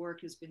great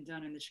work has been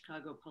done in the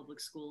Chicago public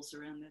schools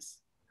around this.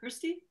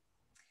 Kirsty?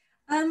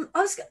 I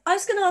was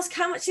going to ask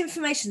how much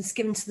information is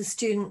given to the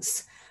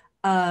students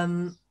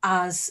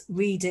as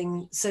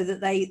reading, so that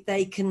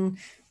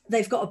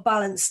they've got a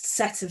balanced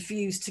set of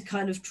views to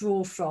kind of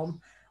draw from,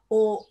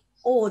 or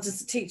does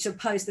the teacher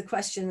pose the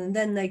question and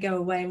then they go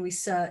away and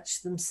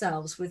research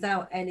themselves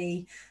without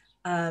any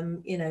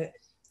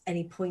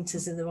any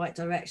pointers in the right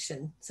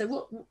direction.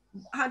 So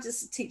how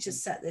does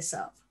teachers set this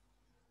up?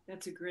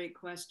 That's a great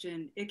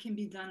question. It can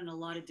be done in a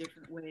lot of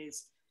different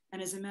ways.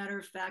 And as a matter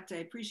of fact, I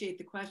appreciate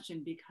the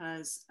question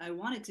because I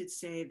wanted to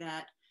say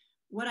that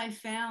what I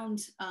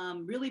found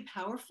really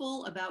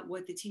powerful about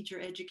what the teacher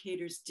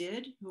educators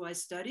did, who I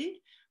studied,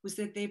 was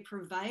that they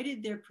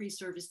provided their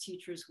pre-service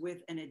teachers with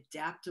an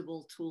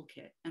adaptable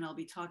toolkit. And I'll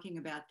be talking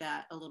about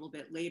that a little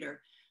bit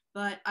later.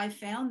 But I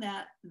found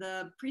that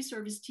the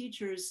pre-service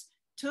teachers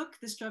took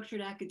the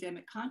structured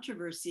academic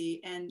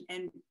controversy and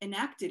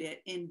enacted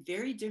it in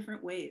very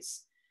different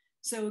ways.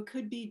 So it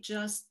could be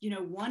just,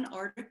 one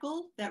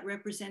article that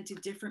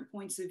represented different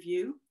points of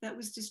view that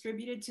was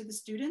distributed to the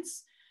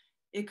students.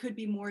 It could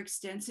be more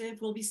extensive.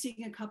 We'll be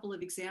seeing a couple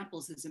of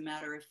examples, as a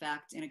matter of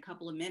fact, in a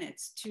couple of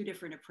minutes, 2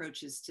 different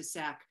approaches to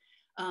SAC,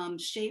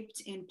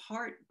 shaped in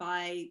part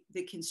by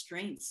the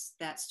constraints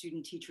that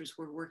student teachers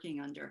were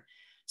working under.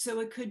 So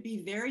it could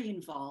be very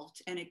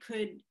involved, and it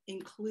could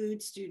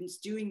include students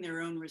doing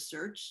their own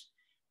research,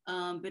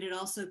 but it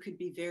also could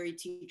be very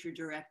teacher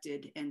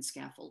directed and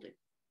scaffolded.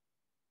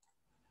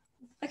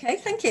 Okay,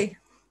 thank you.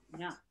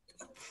 Yeah.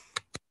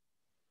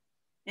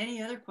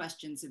 Any other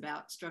questions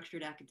about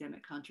structured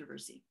academic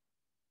controversy?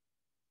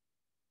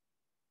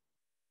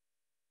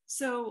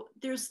 So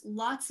there's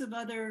lots of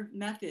other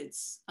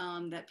methods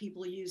that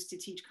people use to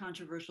teach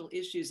controversial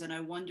issues, and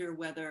I wonder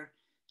whether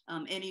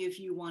any of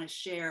you want to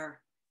share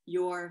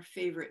your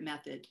favorite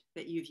method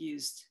that you've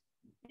used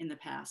in the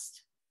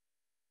past.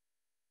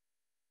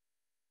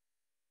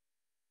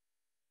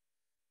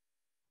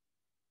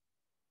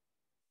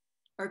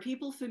 Are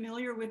people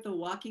familiar with the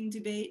walking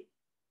debate?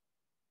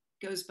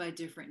 Goes by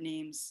different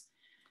names.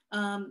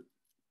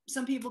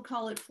 Some people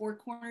call it 4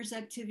 corners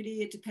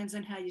activity. It depends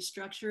on how you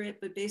structure it,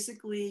 but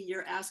basically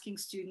you're asking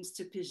students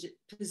to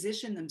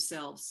position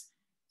themselves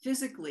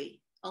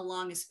physically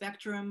along a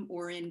spectrum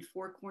or in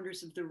 4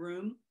 corners of the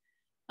room.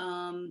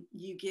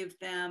 You give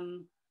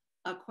them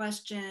a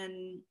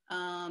question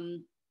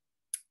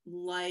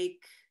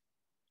like,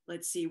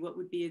 let's see, what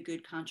would be a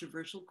good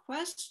controversial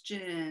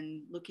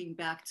question? Looking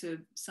back to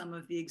some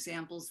of the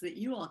examples that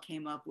you all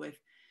came up with.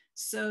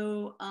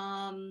 So,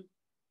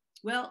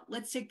 well,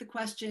 let's take the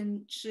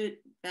question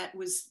that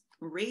was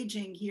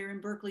raging here in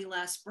Berkeley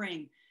last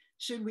spring.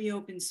 Should we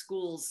open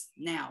schools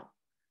now?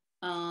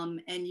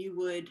 And you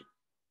would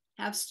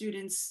have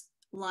students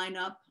line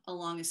up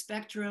along a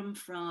spectrum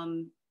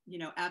from,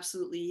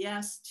 absolutely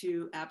yes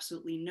to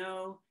absolutely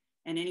no,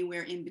 and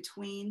anywhere in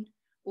between.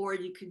 Or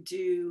you could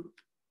do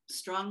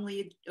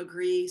strongly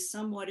agree,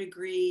 somewhat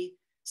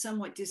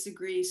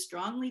disagree,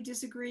 strongly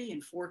disagree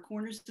in 4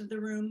 corners of the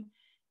room.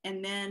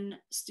 And then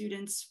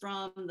students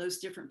from those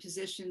different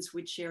positions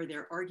would share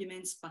their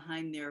arguments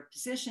behind their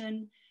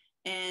position.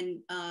 And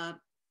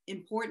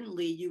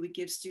importantly, you would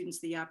give students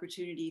the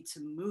opportunity to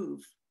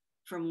move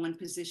from one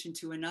position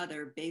to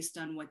another based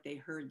on what they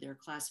heard their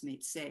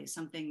classmates say.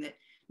 Something that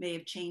may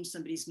have changed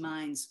somebody's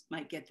minds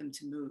might get them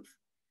to move.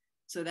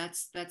 So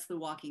that's the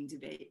walking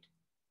debate.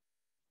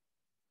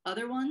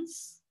 Other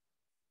ones,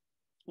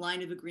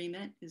 line of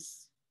agreement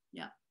is,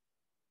 yeah.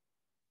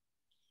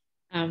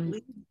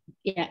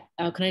 Yeah,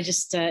 can I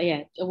just,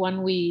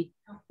 one we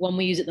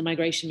use at the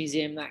Migration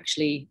Museum that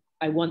actually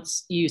I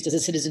once used as a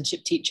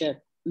citizenship teacher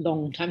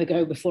long time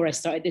ago before I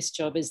started this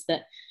job is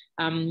that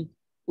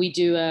we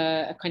do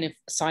a kind of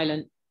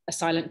silent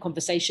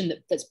conversation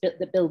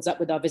that builds up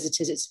with our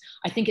visitors.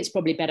 I think it's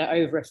probably better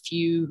over a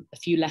few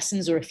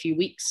lessons or a few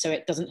weeks, so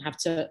it doesn't have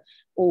to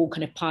all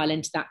kind of pile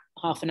into that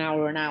half an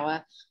hour or an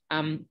hour.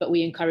 But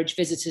we encourage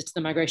visitors to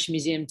the Migration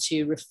Museum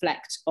to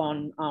reflect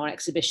on our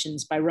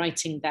exhibitions by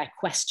writing their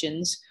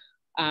questions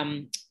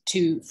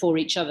for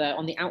each other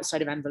on the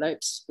outside of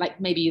envelopes. Like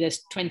maybe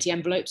there's 20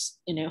 envelopes,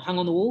 hung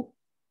on the wall,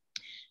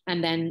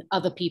 and then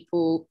other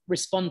people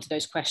respond to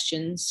those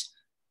questions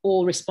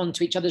or respond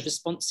to each other's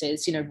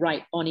responses,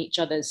 write on each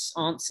other's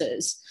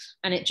answers,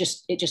 and it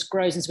just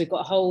grows. And so we've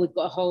got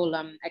a whole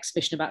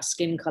exhibition about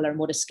skin color and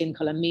what does skin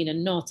color mean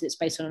and not. It's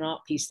based on an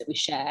art piece that we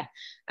share,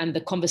 and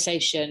the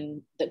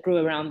conversation that grew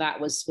around that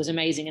was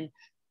amazing. And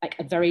like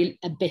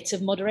a bit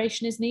of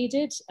moderation is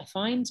needed, I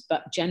find,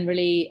 but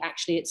generally,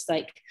 actually, it's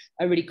like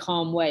a really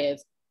calm way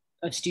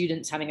of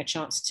students having a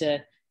chance to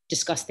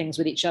discuss things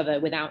with each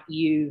other without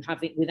you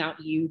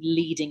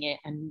leading it,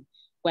 and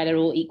where they're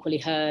all equally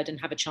heard and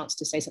have a chance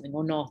to say something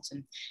or not.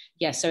 And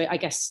yeah, so I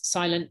guess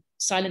silent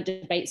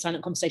debate,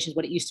 silent conversation is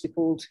what it used to be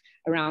called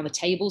around the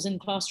tables in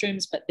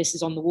classrooms, but this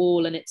is on the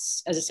wall, and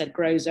it's, as I said,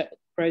 grows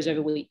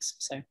over weeks.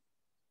 So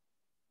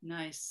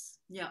nice.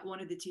 Yeah, one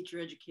of the teacher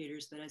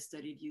educators that I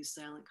studied used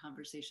silent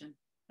conversation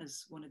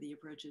as one of the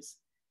approaches.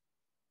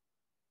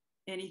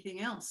 Anything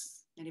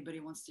else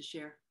anybody wants to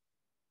share?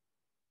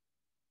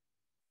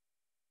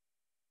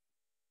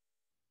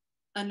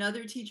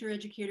 Another teacher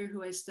educator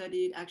who I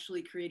studied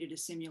actually created a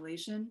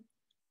simulation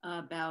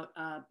about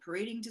a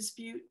parading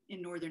dispute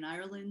in Northern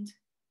Ireland,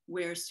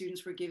 where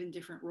students were given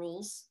different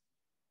roles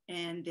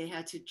and they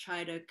had to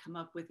try to come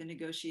up with a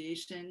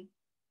negotiation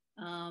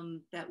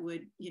that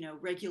would,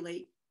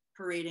 regulate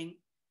parading.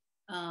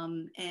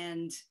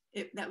 And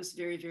that was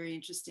very, very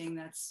interesting.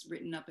 That's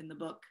written up in the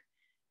book.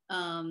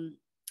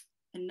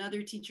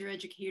 Another teacher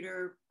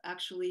educator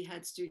actually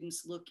had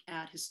students look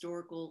at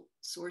historical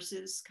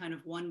sources, kind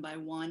of one by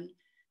one,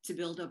 to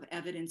build up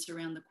evidence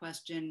around the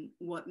question,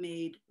 what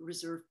made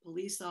reserve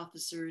police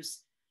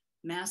officers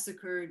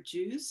massacre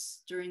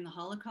Jews during the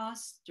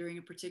Holocaust, during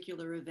a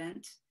particular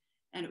event.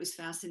 And it was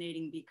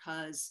fascinating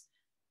because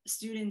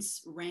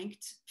students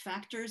ranked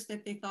factors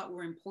that they thought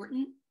were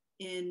important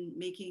in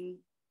making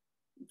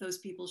those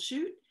people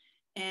shoot.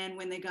 And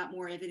when they got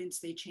more evidence,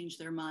 they changed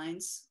their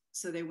minds.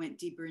 So they went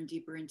deeper and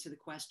deeper into the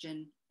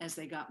question as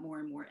they got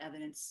more and more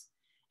evidence.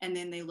 And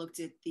then they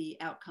looked at the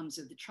outcomes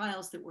of the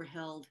trials that were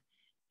held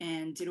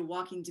and did a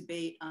walking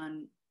debate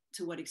on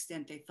to what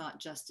extent they thought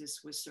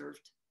justice was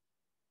served.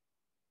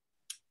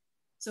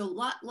 So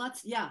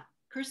lots, yeah,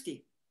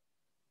 Kirsty.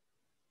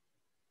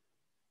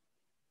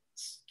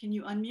 Can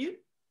you unmute?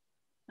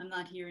 I'm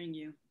not hearing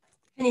you.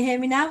 Can you hear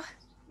me now?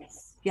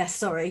 Yes. Yes,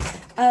 sorry.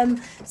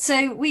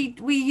 So we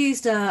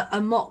used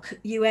a mock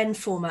UN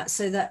format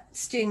so that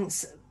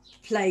students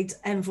played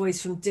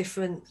envoys from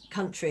different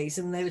countries,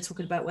 and they were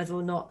talking about whether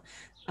or not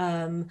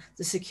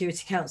the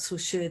Security Council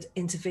should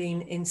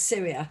intervene in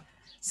Syria.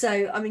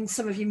 So, I mean,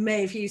 some of you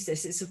may have used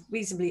this. It's a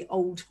reasonably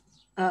old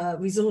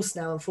resource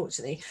now,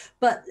 unfortunately.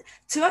 But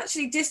to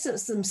actually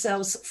distance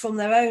themselves from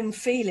their own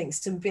feelings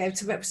to be able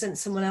to represent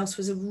someone else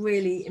was a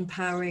really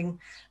empowering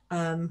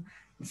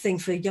thing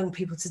for young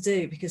people to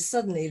do, because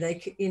suddenly they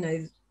could, you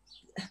know,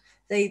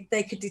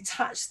 they could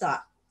detach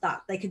that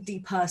they could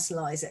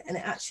depersonalize it, and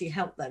it actually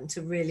helped them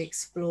to really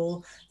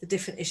explore the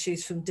different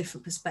issues from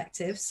different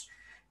perspectives,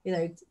 you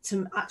know,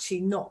 to actually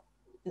not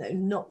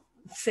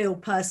feel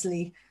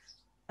personally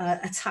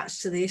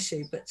attached to the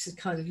issue, but to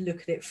kind of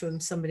look at it from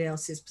somebody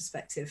else's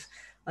perspective.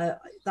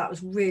 That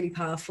was really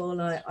powerful,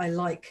 and I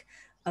like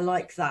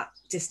that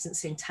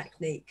distancing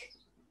technique.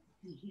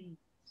 Mm-hmm.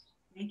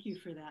 Thank you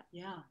for that.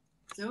 Yeah.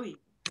 Zoe.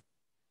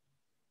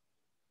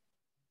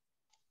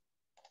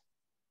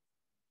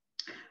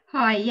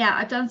 Hi, yeah,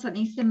 I've done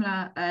something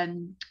similar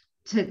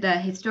to the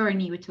historian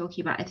you were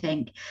talking about, I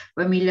think,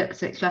 when we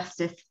looked at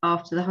justice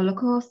after the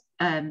Holocaust,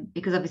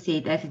 because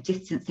obviously there's a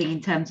distancing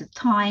in terms of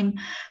time,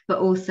 but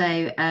also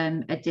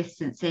a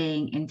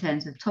distancing in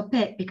terms of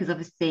topic, because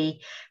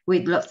obviously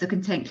with lots of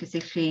contentious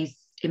issues,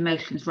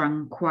 emotions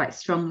run quite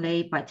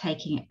strongly. By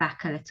taking it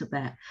back a little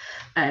bit,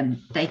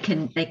 they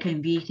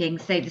can view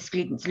things. So the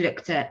students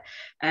looked at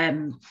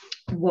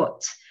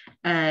what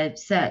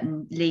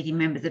certain leading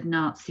members of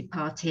Nazi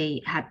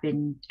Party had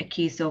been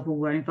accused of or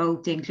were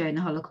involved in during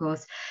the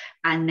Holocaust,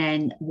 and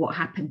then what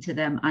happened to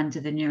them under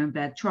the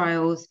Nuremberg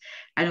trials.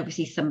 And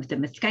obviously some of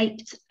them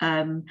escaped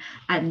and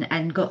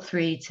got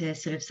through to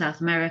sort of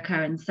South America,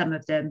 and some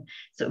of them,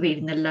 sort of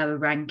even the lower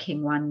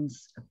ranking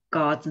ones,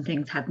 guards and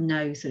things, had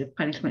no sort of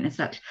punishment as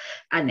such.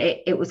 And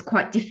it was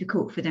quite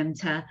difficult for them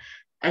to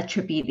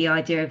attribute the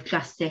idea of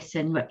justice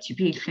and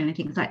retribution and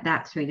things like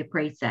that through the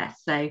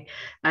process. So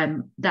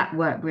that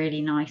worked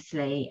really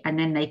nicely. And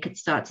then they could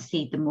start to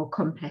see the more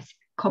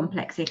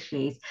complex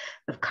issues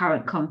of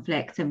current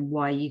conflict and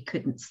why you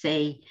couldn't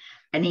see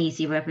an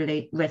easy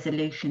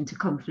resolution to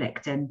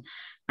conflict. And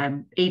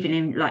even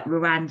in like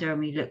Rwanda, and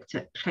we looked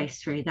at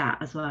trace through that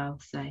as well.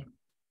 So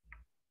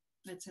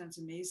that sounds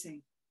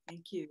amazing.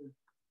 Thank you.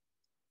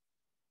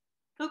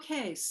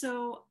 Okay,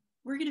 so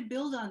we're going to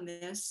build on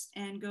this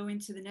and go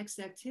into the next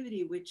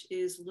activity, which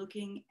is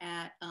looking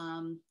at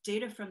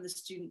data from the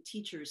student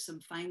teachers, some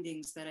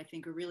findings that I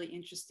think are really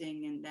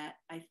interesting and that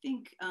I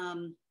think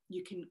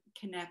you can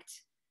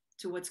connect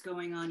to what's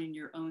going on in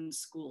your own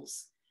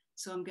schools.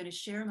 So I'm going to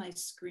share my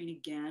screen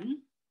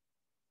again.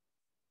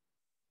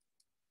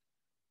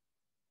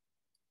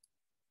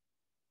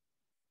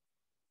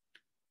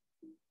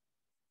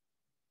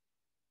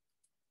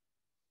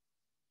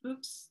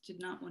 Oops,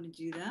 did not want to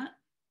do that.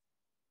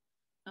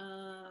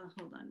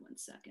 Hold on one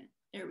second.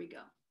 There we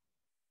go.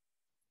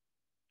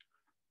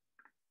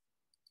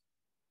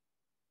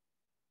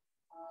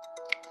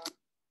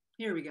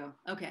 Here we go.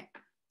 Okay.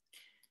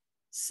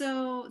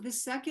 So the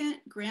second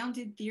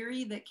grounded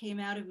theory that came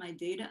out of my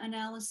data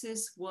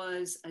analysis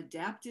was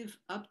adaptive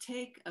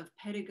uptake of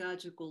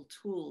pedagogical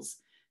tools.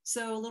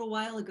 So a little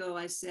while ago,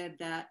 I said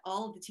that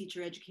all of the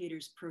teacher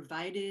educators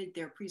provided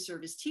their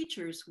pre-service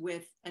teachers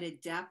with an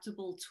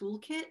adaptable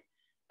toolkit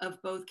of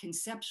both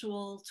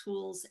conceptual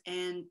tools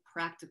and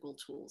practical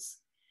tools.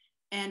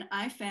 And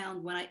I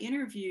found when I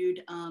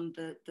interviewed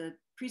the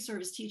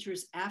pre-service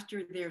teachers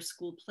after their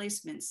school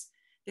placements,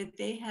 that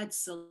they had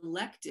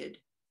selected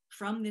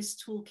from this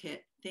toolkit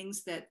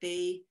things that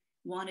they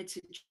wanted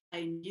to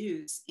try and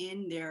use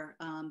in their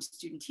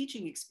student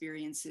teaching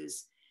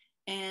experiences.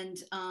 And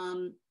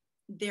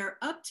their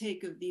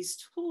uptake of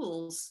these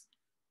tools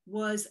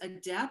was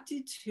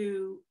adapted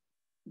to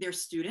their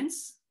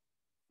students.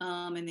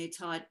 And they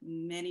taught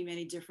many,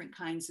 many different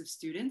kinds of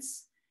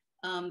students,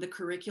 the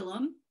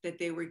curriculum that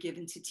they were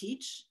given to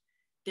teach,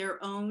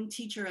 their own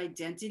teacher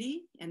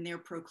identity and their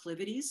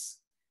proclivities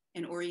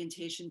and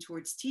orientation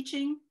towards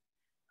teaching,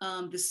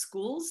 the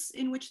schools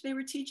in which they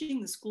were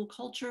teaching, the school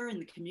culture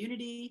and the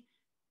community.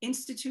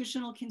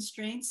 Institutional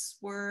constraints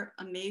were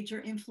a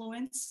major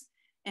influence.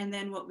 And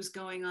then what was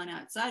going on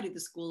outside of the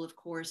school, of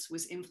course,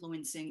 was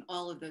influencing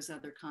all of those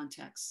other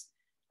contexts,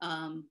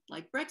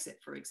 like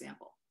Brexit, for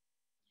example.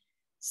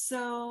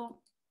 So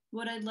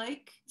what I'd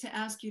like to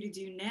ask you to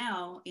do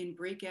now in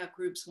breakout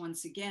groups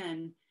once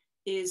again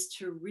is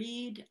to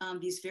read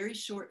these very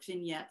short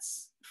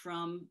vignettes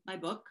from my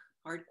book,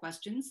 Hard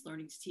Questions,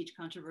 Learning to Teach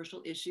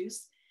Controversial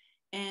Issues,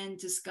 and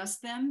discuss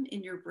them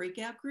in your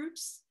breakout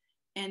groups.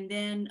 And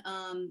then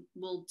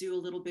we'll do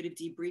a little bit of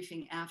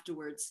debriefing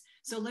afterwards.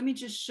 So let me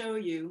just show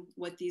you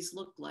what these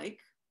look like.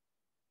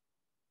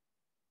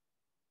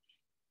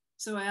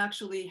 So I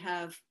actually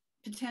have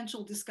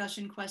potential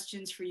discussion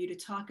questions for you to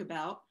talk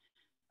about.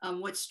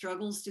 What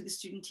struggles do the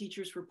student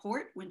teachers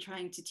report when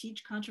trying to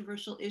teach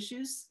controversial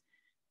issues?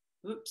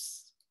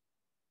 Oops.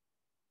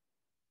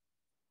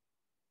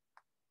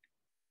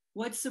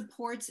 What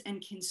supports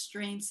and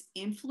constraints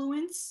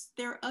influence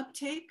their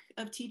uptake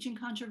of teaching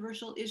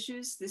controversial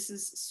issues? This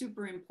is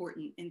super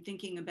important in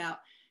thinking about,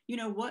 you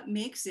know, what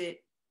makes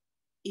it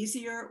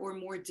easier or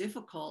more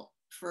difficult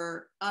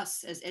for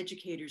us as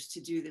educators to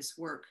do this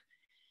work.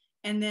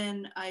 And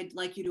then I'd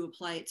like you to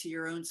apply it to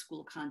your own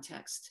school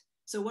context.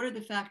 So what are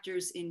the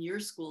factors in your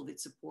school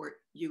that support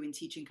you in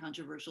teaching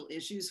controversial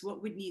issues?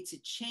 What would need to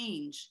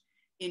change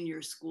in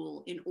your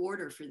school in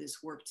order for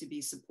this work to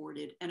be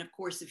supported? And of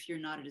course, if you're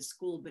not at a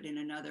school, but in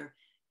another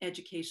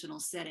educational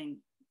setting,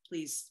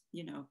 please,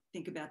 you know,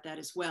 think about that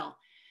as well.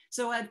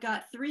 So I've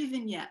got 3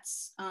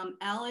 vignettes.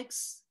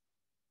 Alex,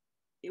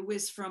 it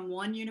was from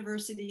one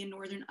university in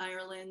Northern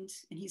Ireland,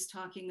 and he's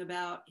talking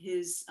about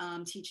his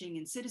teaching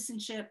in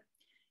citizenship.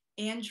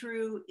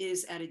 Andrew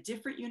is at a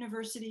different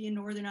university in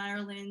Northern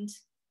Ireland,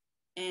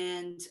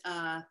 and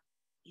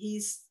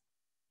he's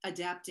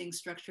adapting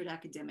structured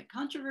academic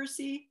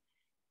controversy.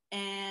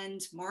 And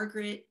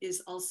Margaret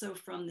is also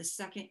from the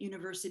second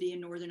university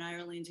in Northern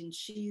Ireland, and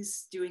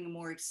she's doing a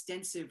more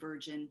extensive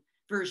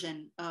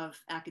version of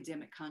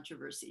academic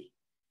controversy.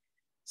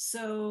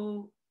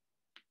 So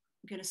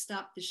I'm going to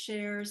stop the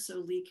share so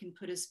Lee can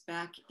put us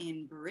back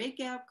in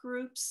breakout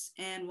groups.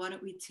 And why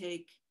don't we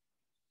take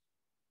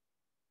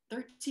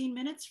 13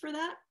 minutes for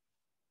that?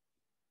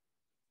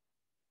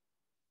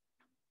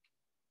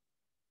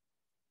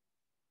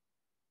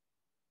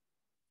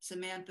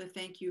 Samantha,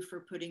 thank you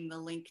for putting the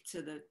link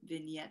to the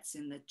vignettes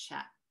in the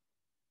chat.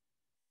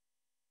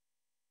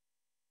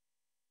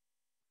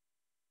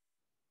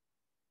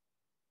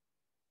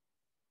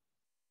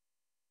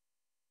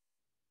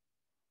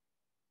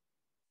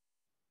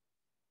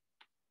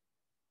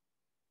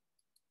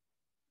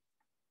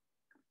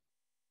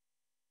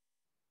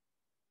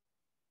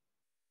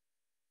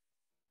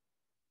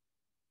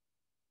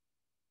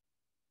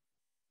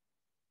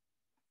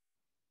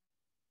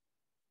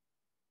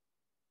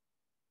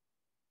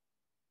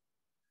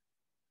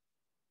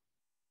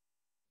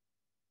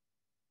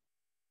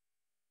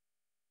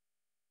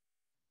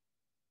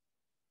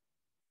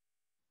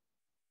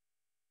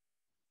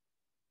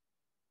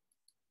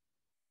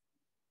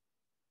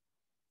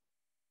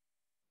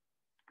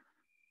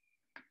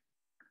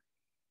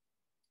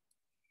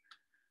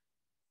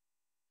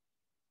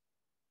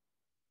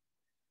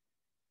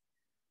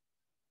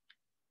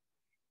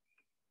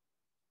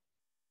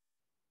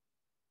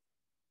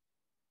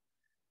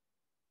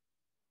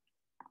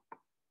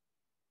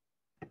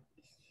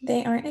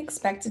 They aren't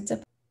expected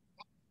to.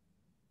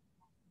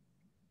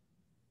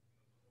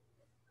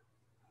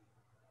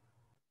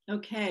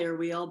 Okay, are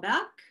we all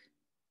back?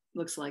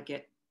 Looks like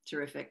it.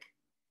 Terrific.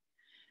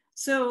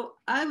 So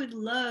I would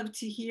love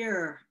to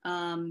hear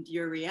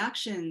your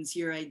reactions,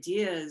 your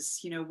ideas.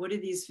 You know, what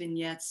do these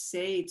vignettes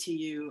say to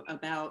you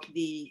about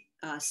the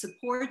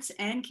supports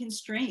and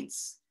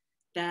constraints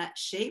that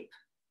shape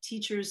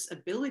teachers'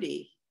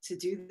 ability to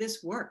do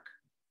this work?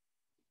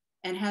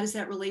 And how does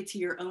that relate to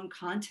your own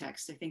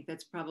context? I think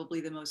that's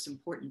probably the most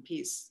important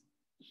piece.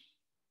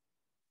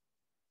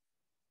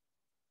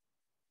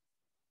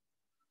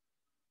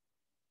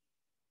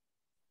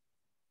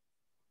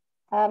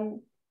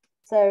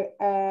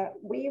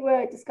 We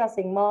were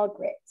discussing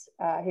Margaret,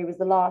 who was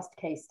the last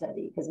case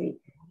study, because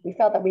we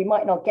felt that we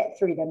might not get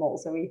through them all.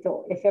 So we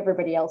thought if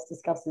everybody else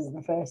discusses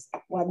the first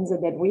ones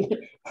and then we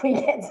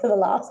get to the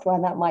last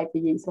one, that might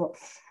be useful.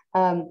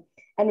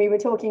 And we were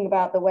talking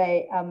about the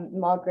way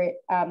Margaret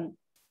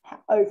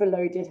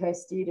overloaded her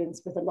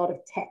students with a lot of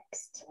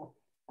text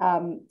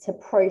to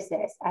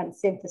process and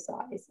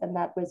synthesize. And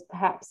that was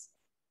perhaps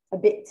a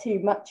bit too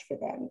much for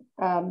them.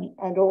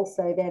 And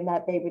also then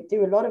that they would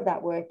do a lot of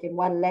that work in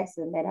one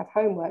lesson, they'd have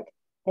homework,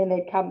 then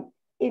they'd come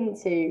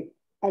into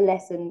a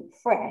lesson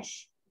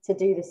fresh to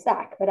do the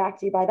SAC. But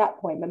actually by that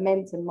point,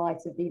 momentum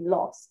might have been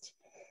lost.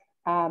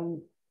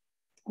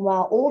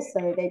 While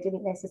also they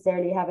didn't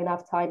necessarily have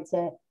enough time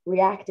to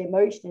react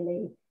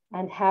emotionally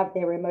and have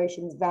their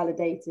emotions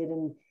validated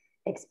and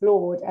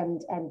explored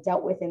and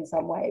dealt with in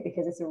some way,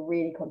 because it's a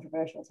really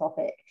controversial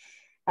topic.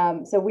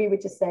 So we were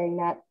just saying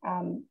that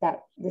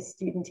that the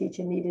student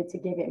teacher needed to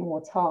give it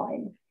more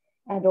time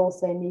and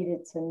also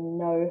needed to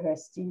know her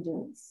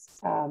students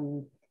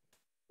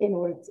in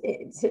order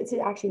to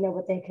actually know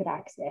what they could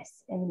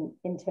access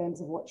in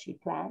terms of what she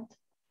planned.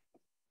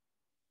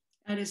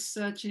 That is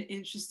such an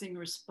interesting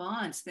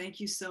response. Thank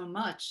you so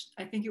much.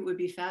 I think it would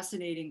be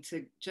fascinating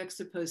to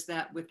juxtapose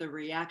that with the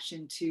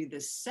reaction to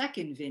the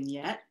second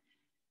vignette,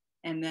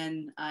 and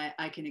then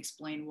I can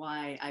explain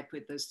why I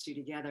put those two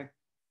together.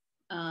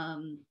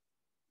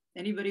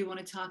 Anybody want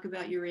to talk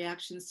about your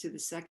reactions to the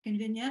second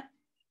vignette?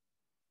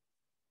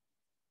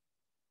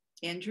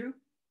 Andrew?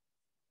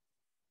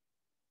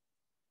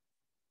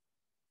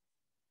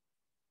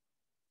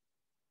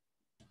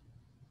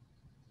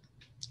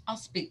 I'll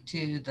speak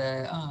to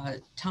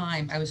the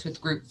time. I was with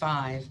group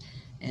 5,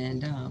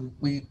 and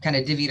we kind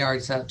of divvied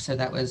ours up, so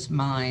that was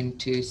mine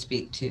to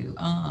speak to.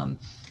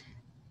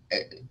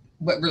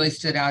 What really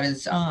stood out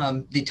is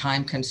the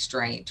time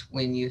constraint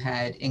when you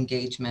had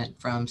engagement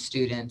from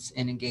students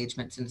and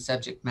engagements in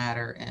subject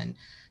matter and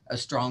a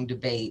strong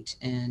debate,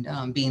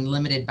 and being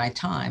limited by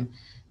time.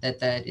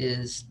 That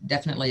is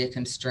definitely a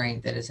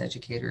constraint that as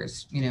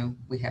educators,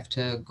 we have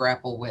to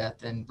grapple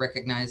with, and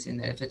recognizing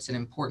that if it's an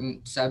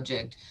important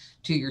subject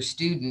to your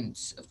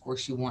students, of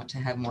course you want to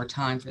have more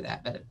time for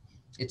that, but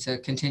it's a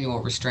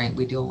continual restraint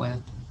we deal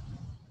with.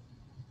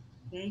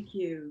 Thank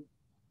you.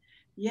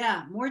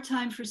 Yeah, more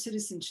time for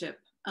citizenship.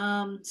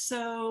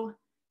 So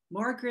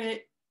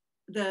Margaret,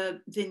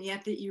 the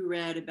vignette that you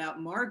read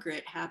about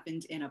Margaret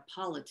happened in a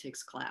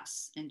politics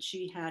class, and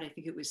she had, I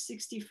think it was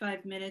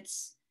 65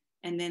 minutes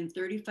and then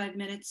 35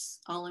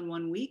 minutes all in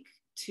 1 week,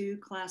 2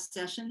 class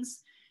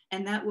sessions.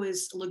 And that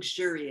was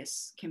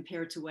luxurious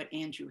compared to what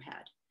Andrew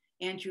had.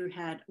 Andrew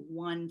had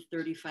 1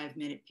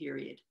 35-minute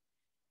period.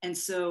 And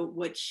so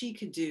what she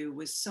could do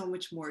was so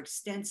much more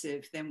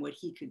extensive than what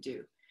he could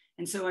do.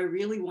 And so I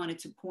really wanted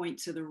to point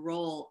to the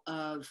role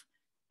of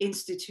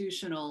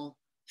institutional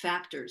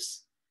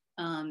factors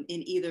in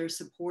either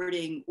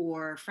supporting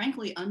or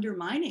frankly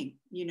undermining,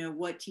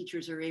 what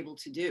teachers are able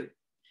to do.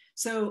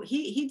 So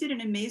he did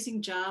an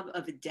amazing job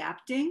of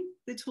adapting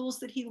the tools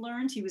that he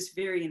learned. He was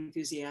very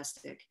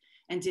enthusiastic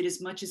and did as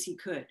much as he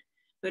could,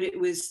 but it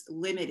was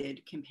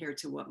limited compared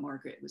to what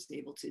Margaret was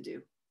able to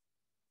do.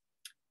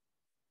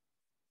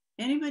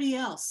 Anybody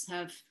else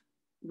have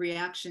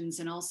reactions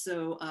and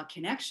also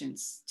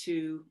connections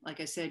to, like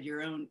I said,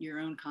 your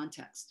own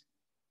context?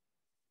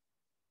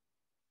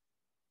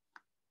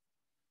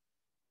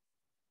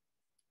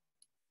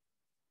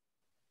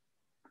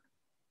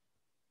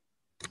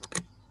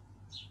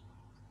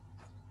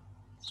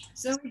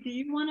 Zoe, do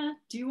you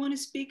want to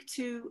speak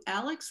to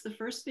Alex, the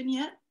first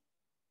vignette?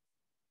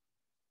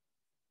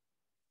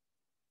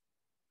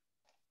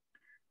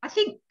 I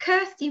think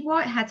Kirsty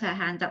White had her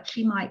hand up.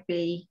 She might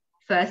be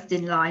first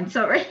in line.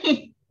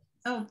 Sorry.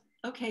 Oh,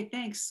 okay.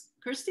 Thanks,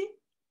 Kirsty.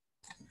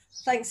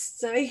 Thanks,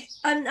 Zoe.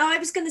 And I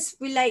was going to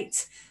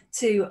relate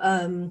to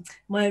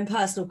my own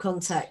personal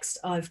context.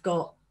 I've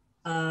got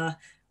a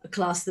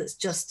class that's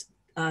just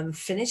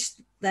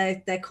finished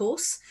their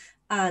course,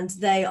 and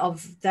they are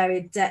very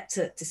adept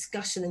at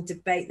discussion and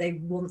debate. They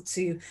want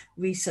to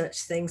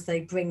research things,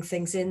 they bring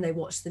things in, they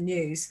watch the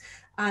news.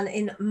 And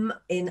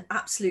in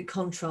absolute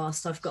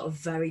contrast, I've got a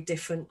very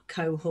different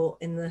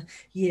cohort in the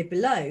year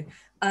below.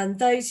 And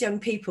those young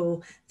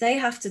people, they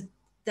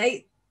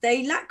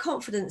lack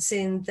confidence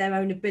in their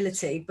own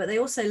ability, but they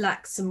also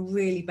lack some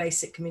really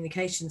basic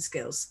communication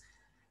skills.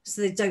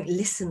 So they don't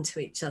listen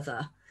to each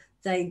other.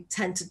 They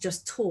tend to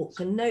just talk,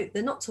 and no,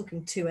 they're not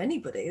talking to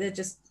anybody. They're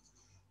just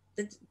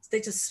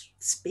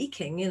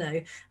speaking,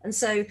 And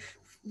so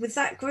with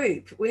that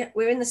group,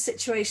 we're in the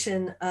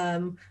situation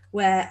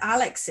where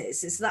Alex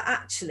is that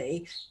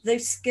actually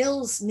those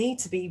skills need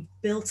to be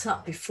built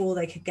up before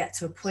they could get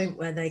to a point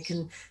where they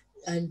can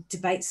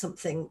debate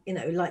something,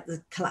 like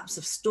the collapse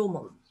of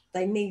Stormont.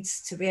 They need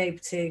to be able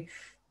to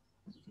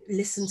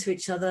listen to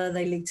each other.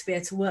 They need to be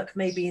able to work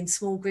maybe in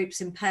small groups,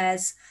 in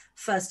pairs,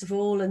 first of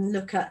all, and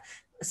look at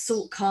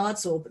assault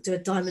cards or do a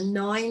diamond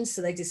 9,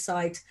 so they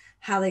decide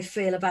how they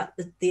feel about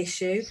the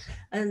issue.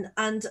 And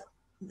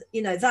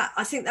that,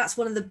 I think that's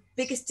one of the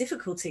biggest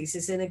difficulties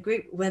is in a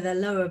group where they're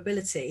lower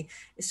ability,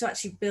 is to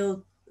actually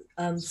build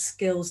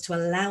skills to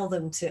allow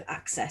them to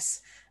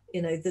access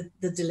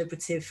the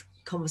deliberative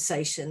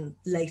conversation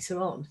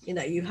later on.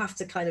 You have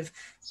to kind of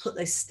put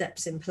those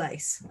steps in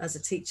place as a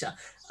teacher,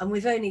 and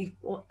with only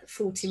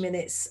 40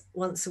 minutes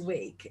once a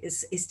week,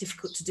 it's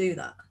difficult to do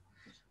that.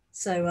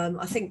 So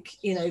I think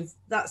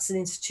that's an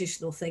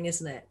institutional thing,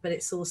 isn't it? But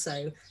it's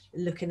also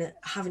looking at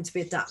having to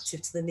be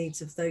adaptive to the needs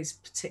of those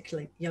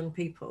particular young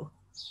people.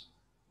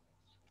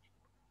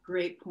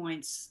 Great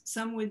points.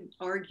 Some would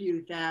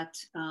argue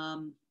that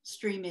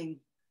streaming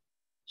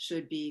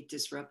should be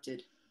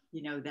disrupted,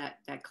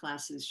 that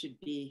classes should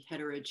be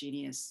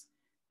heterogeneous.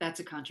 That's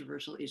a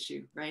controversial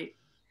issue, right?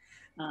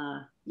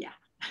 Yeah.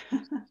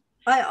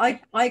 I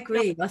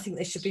agree. I think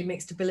there should be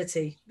mixed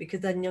ability,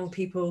 because then young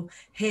people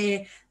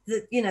hear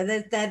that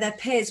they're their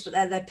peers, but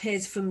they're their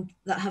peers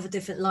that have a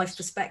different life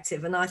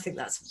perspective, and I think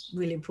that's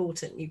really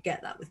important. You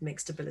get that with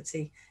mixed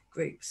ability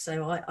groups,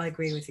 so I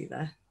agree with you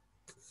there.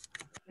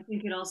 I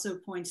think it also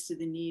points to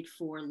the need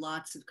for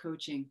lots of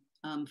coaching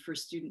for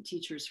student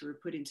teachers who are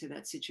put into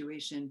that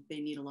situation.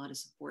 They need a lot of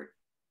support.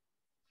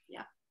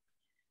 Yeah.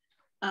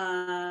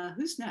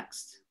 Who's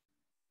next?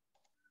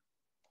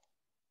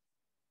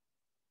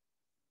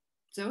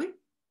 Zoe?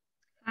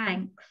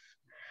 Thanks.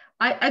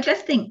 I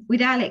just think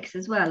with Alex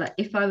as well, like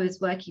if I was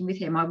working with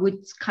him, I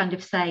would kind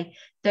of say,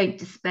 don't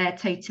despair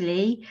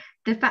totally.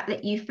 The fact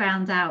that you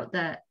found out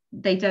that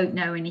they don't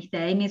know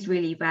anything is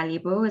really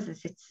valuable as a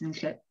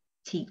citizenship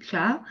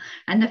teacher.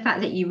 And the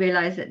fact that you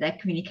realize that their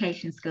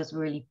communication skills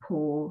were really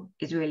poor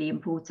is really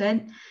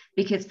important,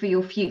 because for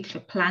your future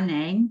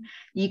planning,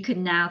 you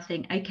can now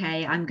think,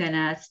 okay, I'm going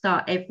to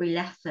start every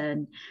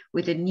lesson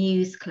with a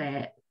news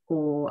clip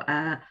or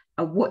a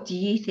what do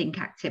you think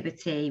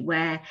activity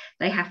where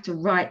they have to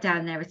write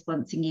down their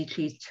response and you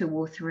choose 2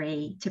 or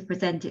 3 to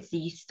present it. So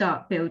you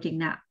start building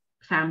that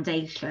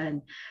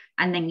foundation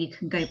and then you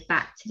can go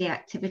back to the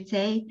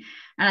activity.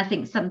 And I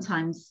think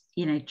sometimes,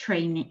 you know,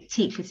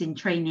 teachers in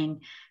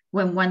training,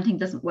 when one thing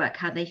doesn't work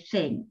how they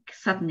think,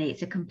 suddenly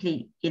it's a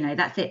complete, you know,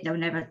 that's it, they'll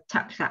never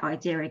touch that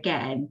idea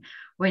again,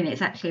 when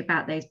it's actually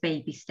about those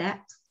baby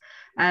steps.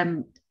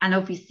 And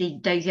obviously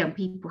those young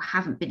people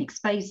haven't been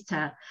exposed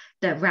to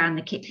the round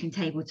the kitchen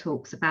table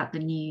talks about the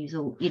news,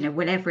 or, you know,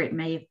 whatever it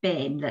may have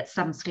been that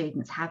some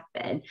students have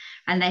been,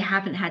 and they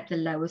haven't had the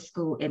lower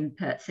school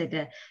input, so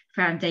the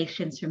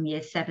foundations from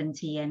year 7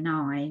 to year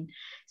 9.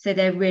 So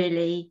they're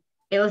really,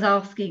 it was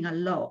asking a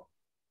lot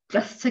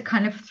just to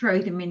kind of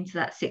throw them into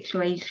that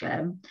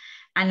situation.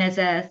 And as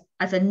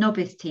a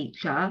novice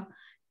teacher,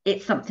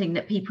 it's something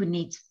that people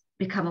need to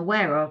become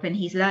aware of, and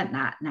he's learnt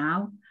that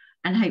now.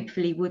 And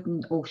hopefully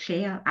wouldn't, or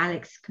she,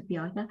 Alex could be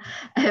either,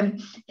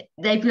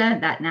 they've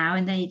learned that now,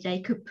 and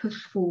they could push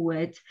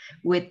forward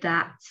with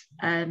that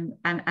and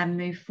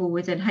move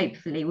forward, and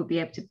hopefully we'll be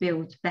able to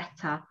build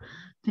better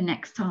for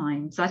next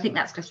time. So I think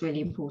that's just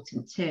really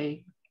important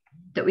too,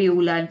 that we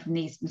all learn from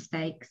these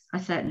mistakes.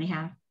 I certainly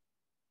have.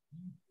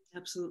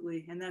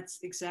 Absolutely, and that's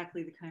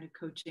exactly the kind of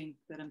coaching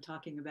that I'm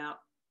talking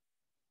about.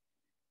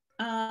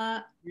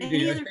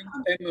 Judy, I think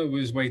Emma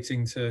was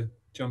waiting to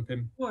jump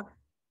in. Sure.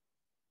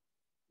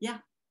 Yeah.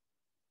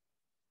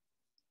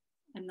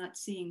 I'm not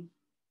seeing.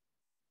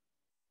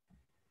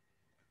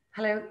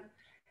 Hello.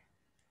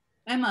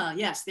 Emma,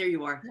 yes, there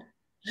you are.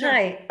 Sure.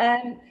 Hi.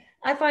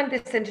 I find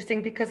this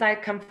interesting because I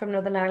come from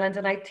Northern Ireland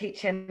and I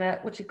teach in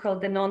what you call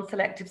the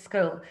non-selective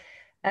school,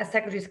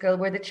 secondary school,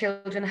 where the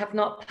children have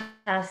not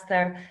passed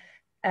their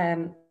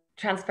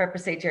transfer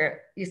procedure,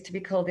 used to be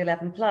called the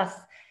 11+.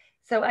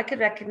 So I could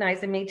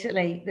recognize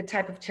immediately the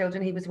type of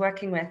children he was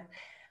working with.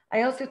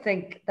 I also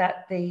think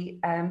that the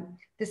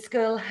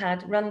school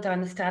had run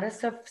down the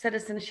status of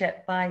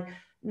citizenship by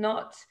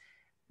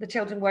the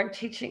children weren't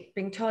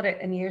being taught it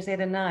in years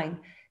 8 and 9.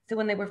 So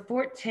when they were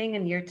 14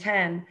 in year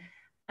 10,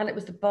 and it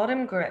was the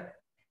bottom group,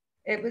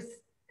 it was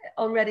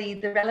already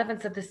the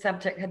relevance of the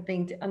subject had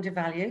been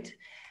undervalued,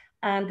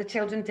 and the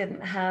children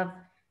didn't have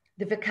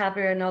the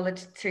vocabulary or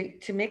knowledge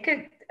to make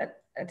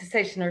a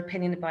decision or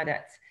opinion about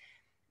it.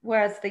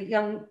 Whereas the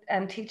young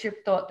teacher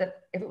thought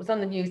that if it was on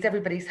the news,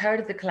 everybody's heard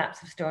of the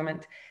collapse of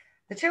Stormont.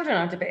 The children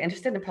aren't a bit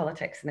interested in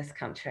politics in this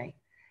country.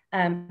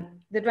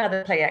 They'd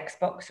rather play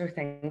Xbox or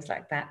things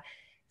like that.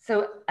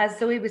 So as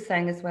Zoe was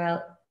saying as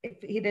well,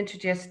 if he'd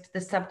introduced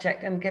the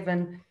subject and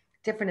given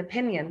different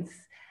opinions,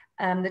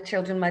 the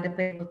children might have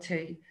been able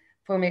to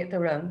formulate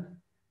their own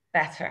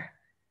better.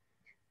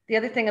 The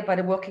other thing about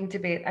a walking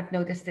debate I've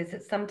noticed is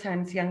that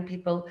sometimes young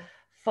people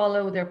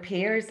follow their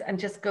peers and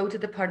just go to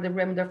the part of the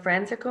room their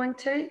friends are going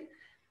to,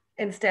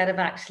 instead of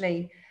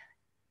actually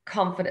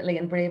confidently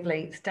and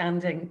bravely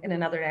standing in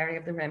another area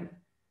of the room.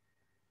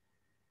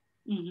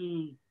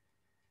 Mm-hmm.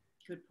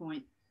 Good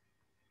point.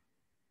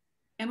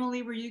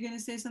 Emily, were you going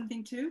to say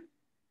something too?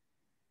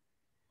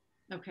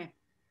 Okay.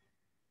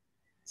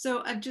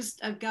 So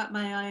I've got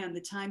my eye on the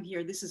time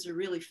here. This is a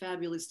really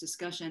fabulous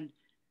discussion.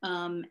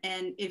 And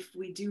if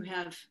we do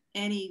have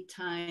any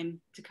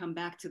time to come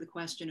back to the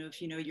question of,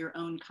 you know, your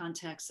own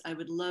context, I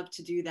would love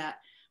to do that.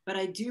 But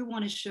I do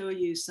want to show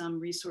you some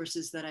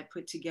resources that I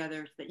put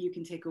together that you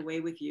can take away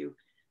with you.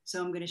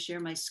 So I'm going to share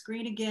my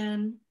screen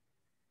again.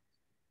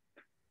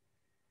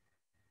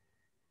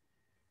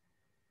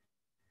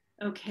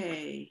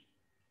 Okay.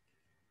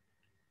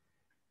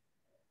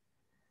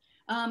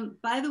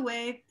 By the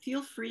way,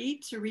 feel free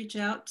to reach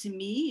out to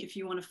me if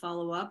you want to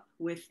follow up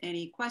with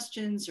any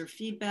questions or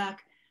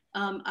feedback.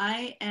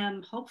 I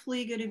am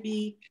hopefully going to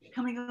be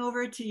coming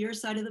over to your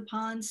side of the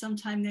pond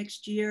sometime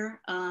next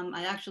year.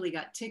 I actually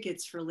got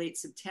tickets for late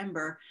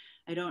September.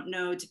 I don't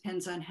know, it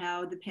depends on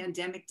how the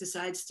pandemic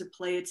decides to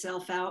play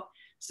itself out.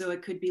 So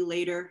it could be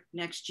later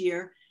next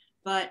year.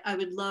 But I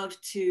would love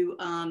to,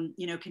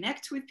 you know,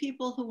 connect with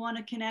people who want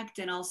to connect,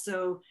 and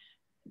also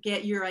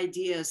get your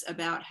ideas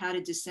about how to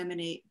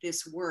disseminate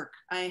this work.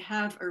 I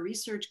have a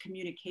research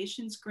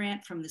communications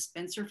grant from the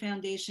Spencer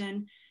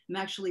Foundation. I'm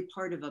actually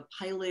part of a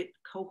pilot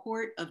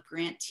cohort of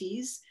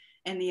grantees,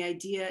 and the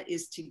idea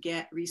is to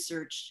get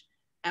research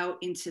out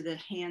into the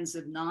hands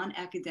of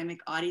non-academic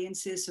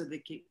audiences so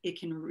that it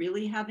can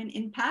really have an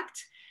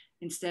impact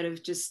instead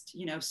of just,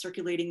 you know,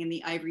 circulating in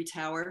the ivory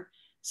tower.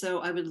 So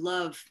I would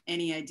love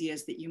any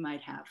ideas that you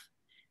might have.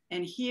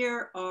 And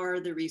here are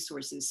the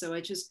resources. So I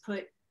just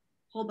put a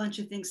whole bunch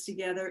of things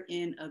together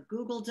in a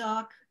Google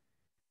Doc.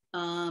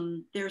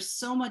 There's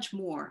so much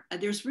more.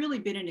 There's really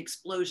been an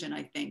explosion,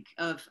 I think,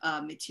 of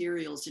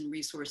materials and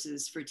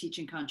resources for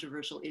teaching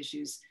controversial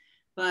issues.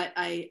 But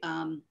I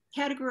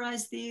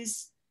categorize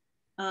these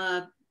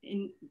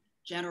in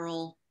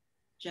general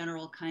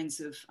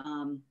kinds of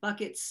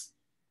buckets.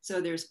 So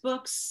there's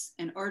books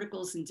and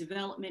articles and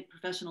development,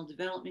 professional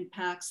development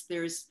packs.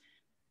 There's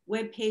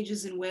web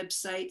pages and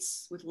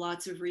websites with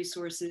lots of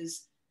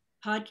resources,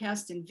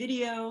 podcast and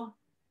video,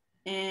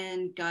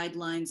 and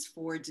guidelines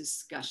for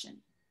discussion.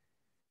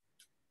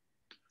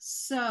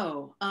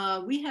 So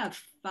we have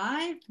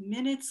 5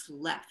 minutes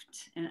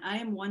left, and I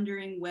am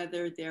wondering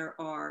whether there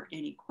are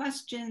any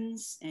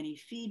questions, any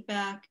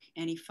feedback,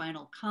 any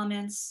final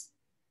comments,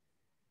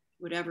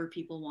 whatever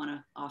people want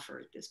to offer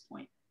at this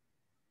point.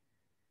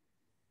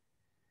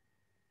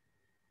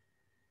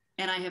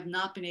 And I have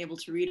not been able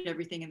to read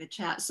everything in the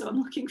chat, so I'm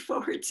looking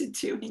forward to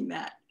doing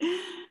that.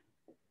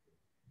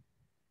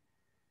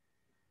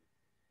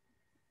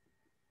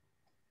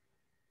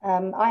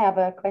 I have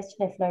a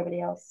question if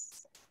nobody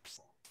else.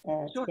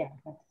 Sure. Yeah,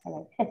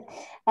 hello.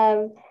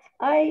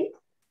 I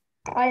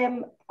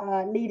am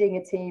leading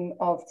a team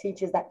of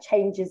teachers that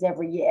changes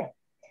every year.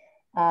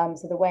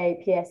 So the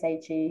way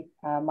PSHE,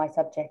 my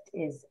subject,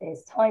 is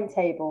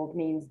timetabled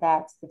means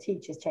that the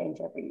teachers change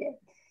every year.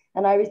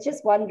 And I was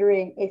just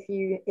wondering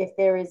if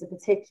there is a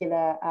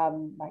particular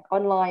like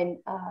online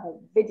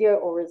video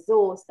or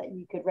resource that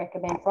you could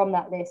recommend from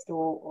that list,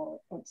 or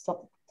just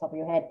off the top of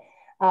your head,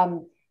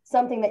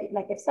 something that,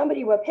 like, if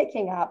somebody were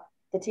picking up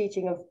the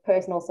teaching of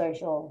personal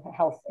social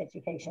health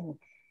education,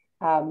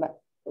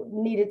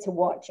 needed to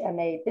watch and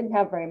they didn't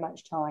have very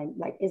much time,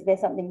 like, is there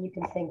something you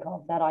can think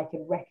of that I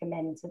could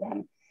recommend to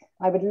them?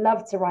 I would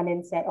love to run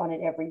INSET on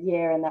it every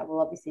year, and that will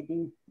obviously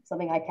be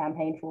something I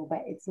campaign for, but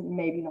it's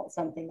maybe not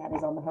something that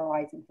is on the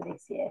horizon for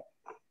this year.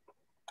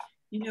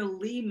 You know,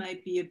 Lee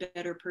might be a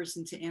better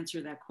person to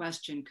answer that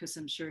question because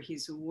I'm sure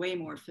he's way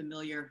more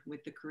familiar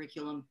with the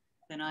curriculum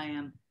than I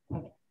am.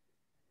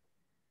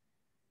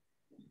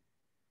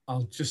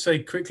 I'll just say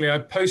quickly, I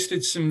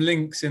posted some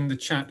links in the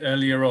chat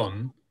earlier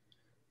on.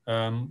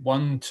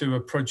 One to a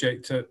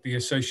project at the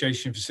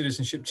Association for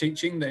Citizenship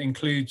Teaching that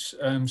includes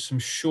some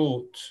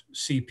short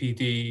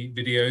CPD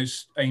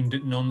videos aimed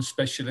at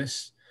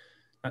non-specialists.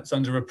 That's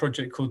under a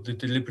project called the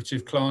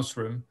Deliberative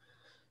Classroom.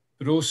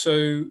 But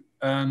also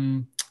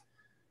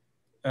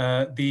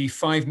the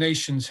Five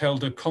Nations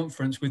held a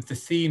conference with the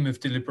theme of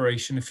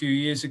deliberation a few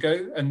years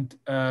ago, and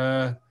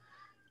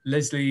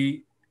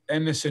Leslie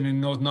Emerson in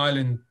Northern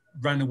Ireland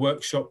ran a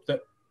workshop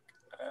that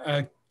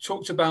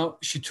talked about,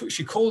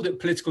 she called it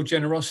political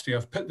generosity.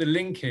 I've put the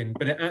link in,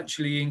 but it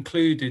actually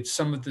included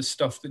some of the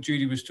stuff that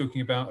Judy was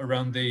talking about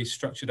around the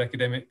structured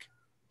academic,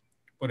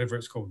 whatever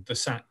it's called, the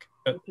SAC.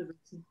 Yeah.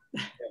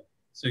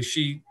 So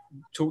she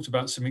talked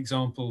about some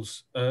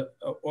examples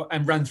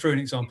and ran through an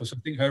example. So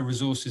I think her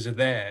resources are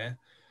there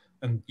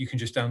and you can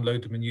just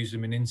download them and use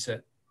them in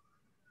INSET.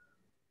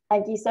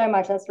 Thank you so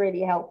much. That's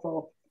really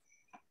helpful.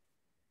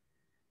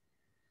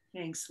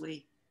 Thanks,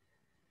 Lee.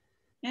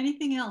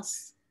 Anything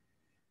else?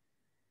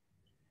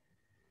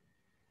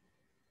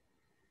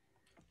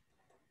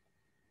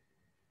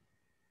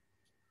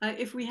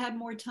 If we had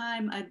more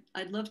time,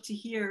 I'd love to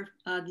hear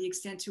the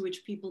extent to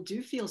which people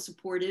do feel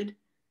supported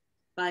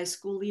by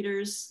school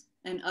leaders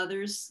and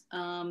others,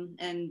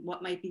 and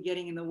what might be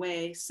getting in the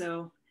way.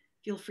 So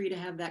feel free to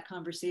have that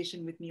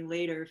conversation with me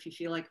later if you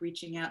feel like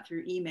reaching out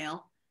through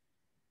email.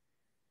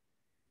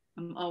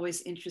 I'm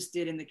always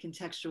interested in the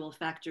contextual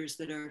factors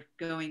that are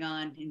going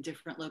on in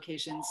different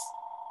locations.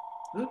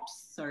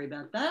 Oops, sorry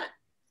about that.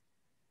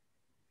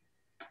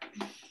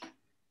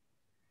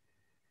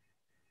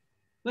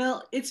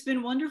 Well, it's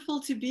been wonderful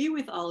to be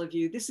with all of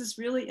you. This is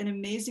really an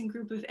amazing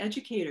group of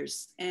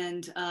educators,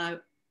 and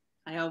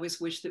I always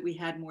wish that we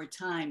had more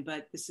time,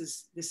 but this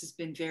has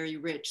been very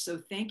rich. So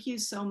thank you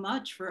so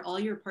much for all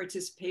your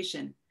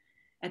participation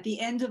at the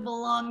end of a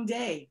long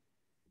day.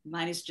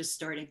 Mine is just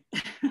starting,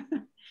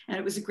 and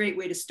it was a great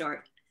way to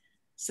start.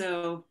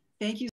 So thank you.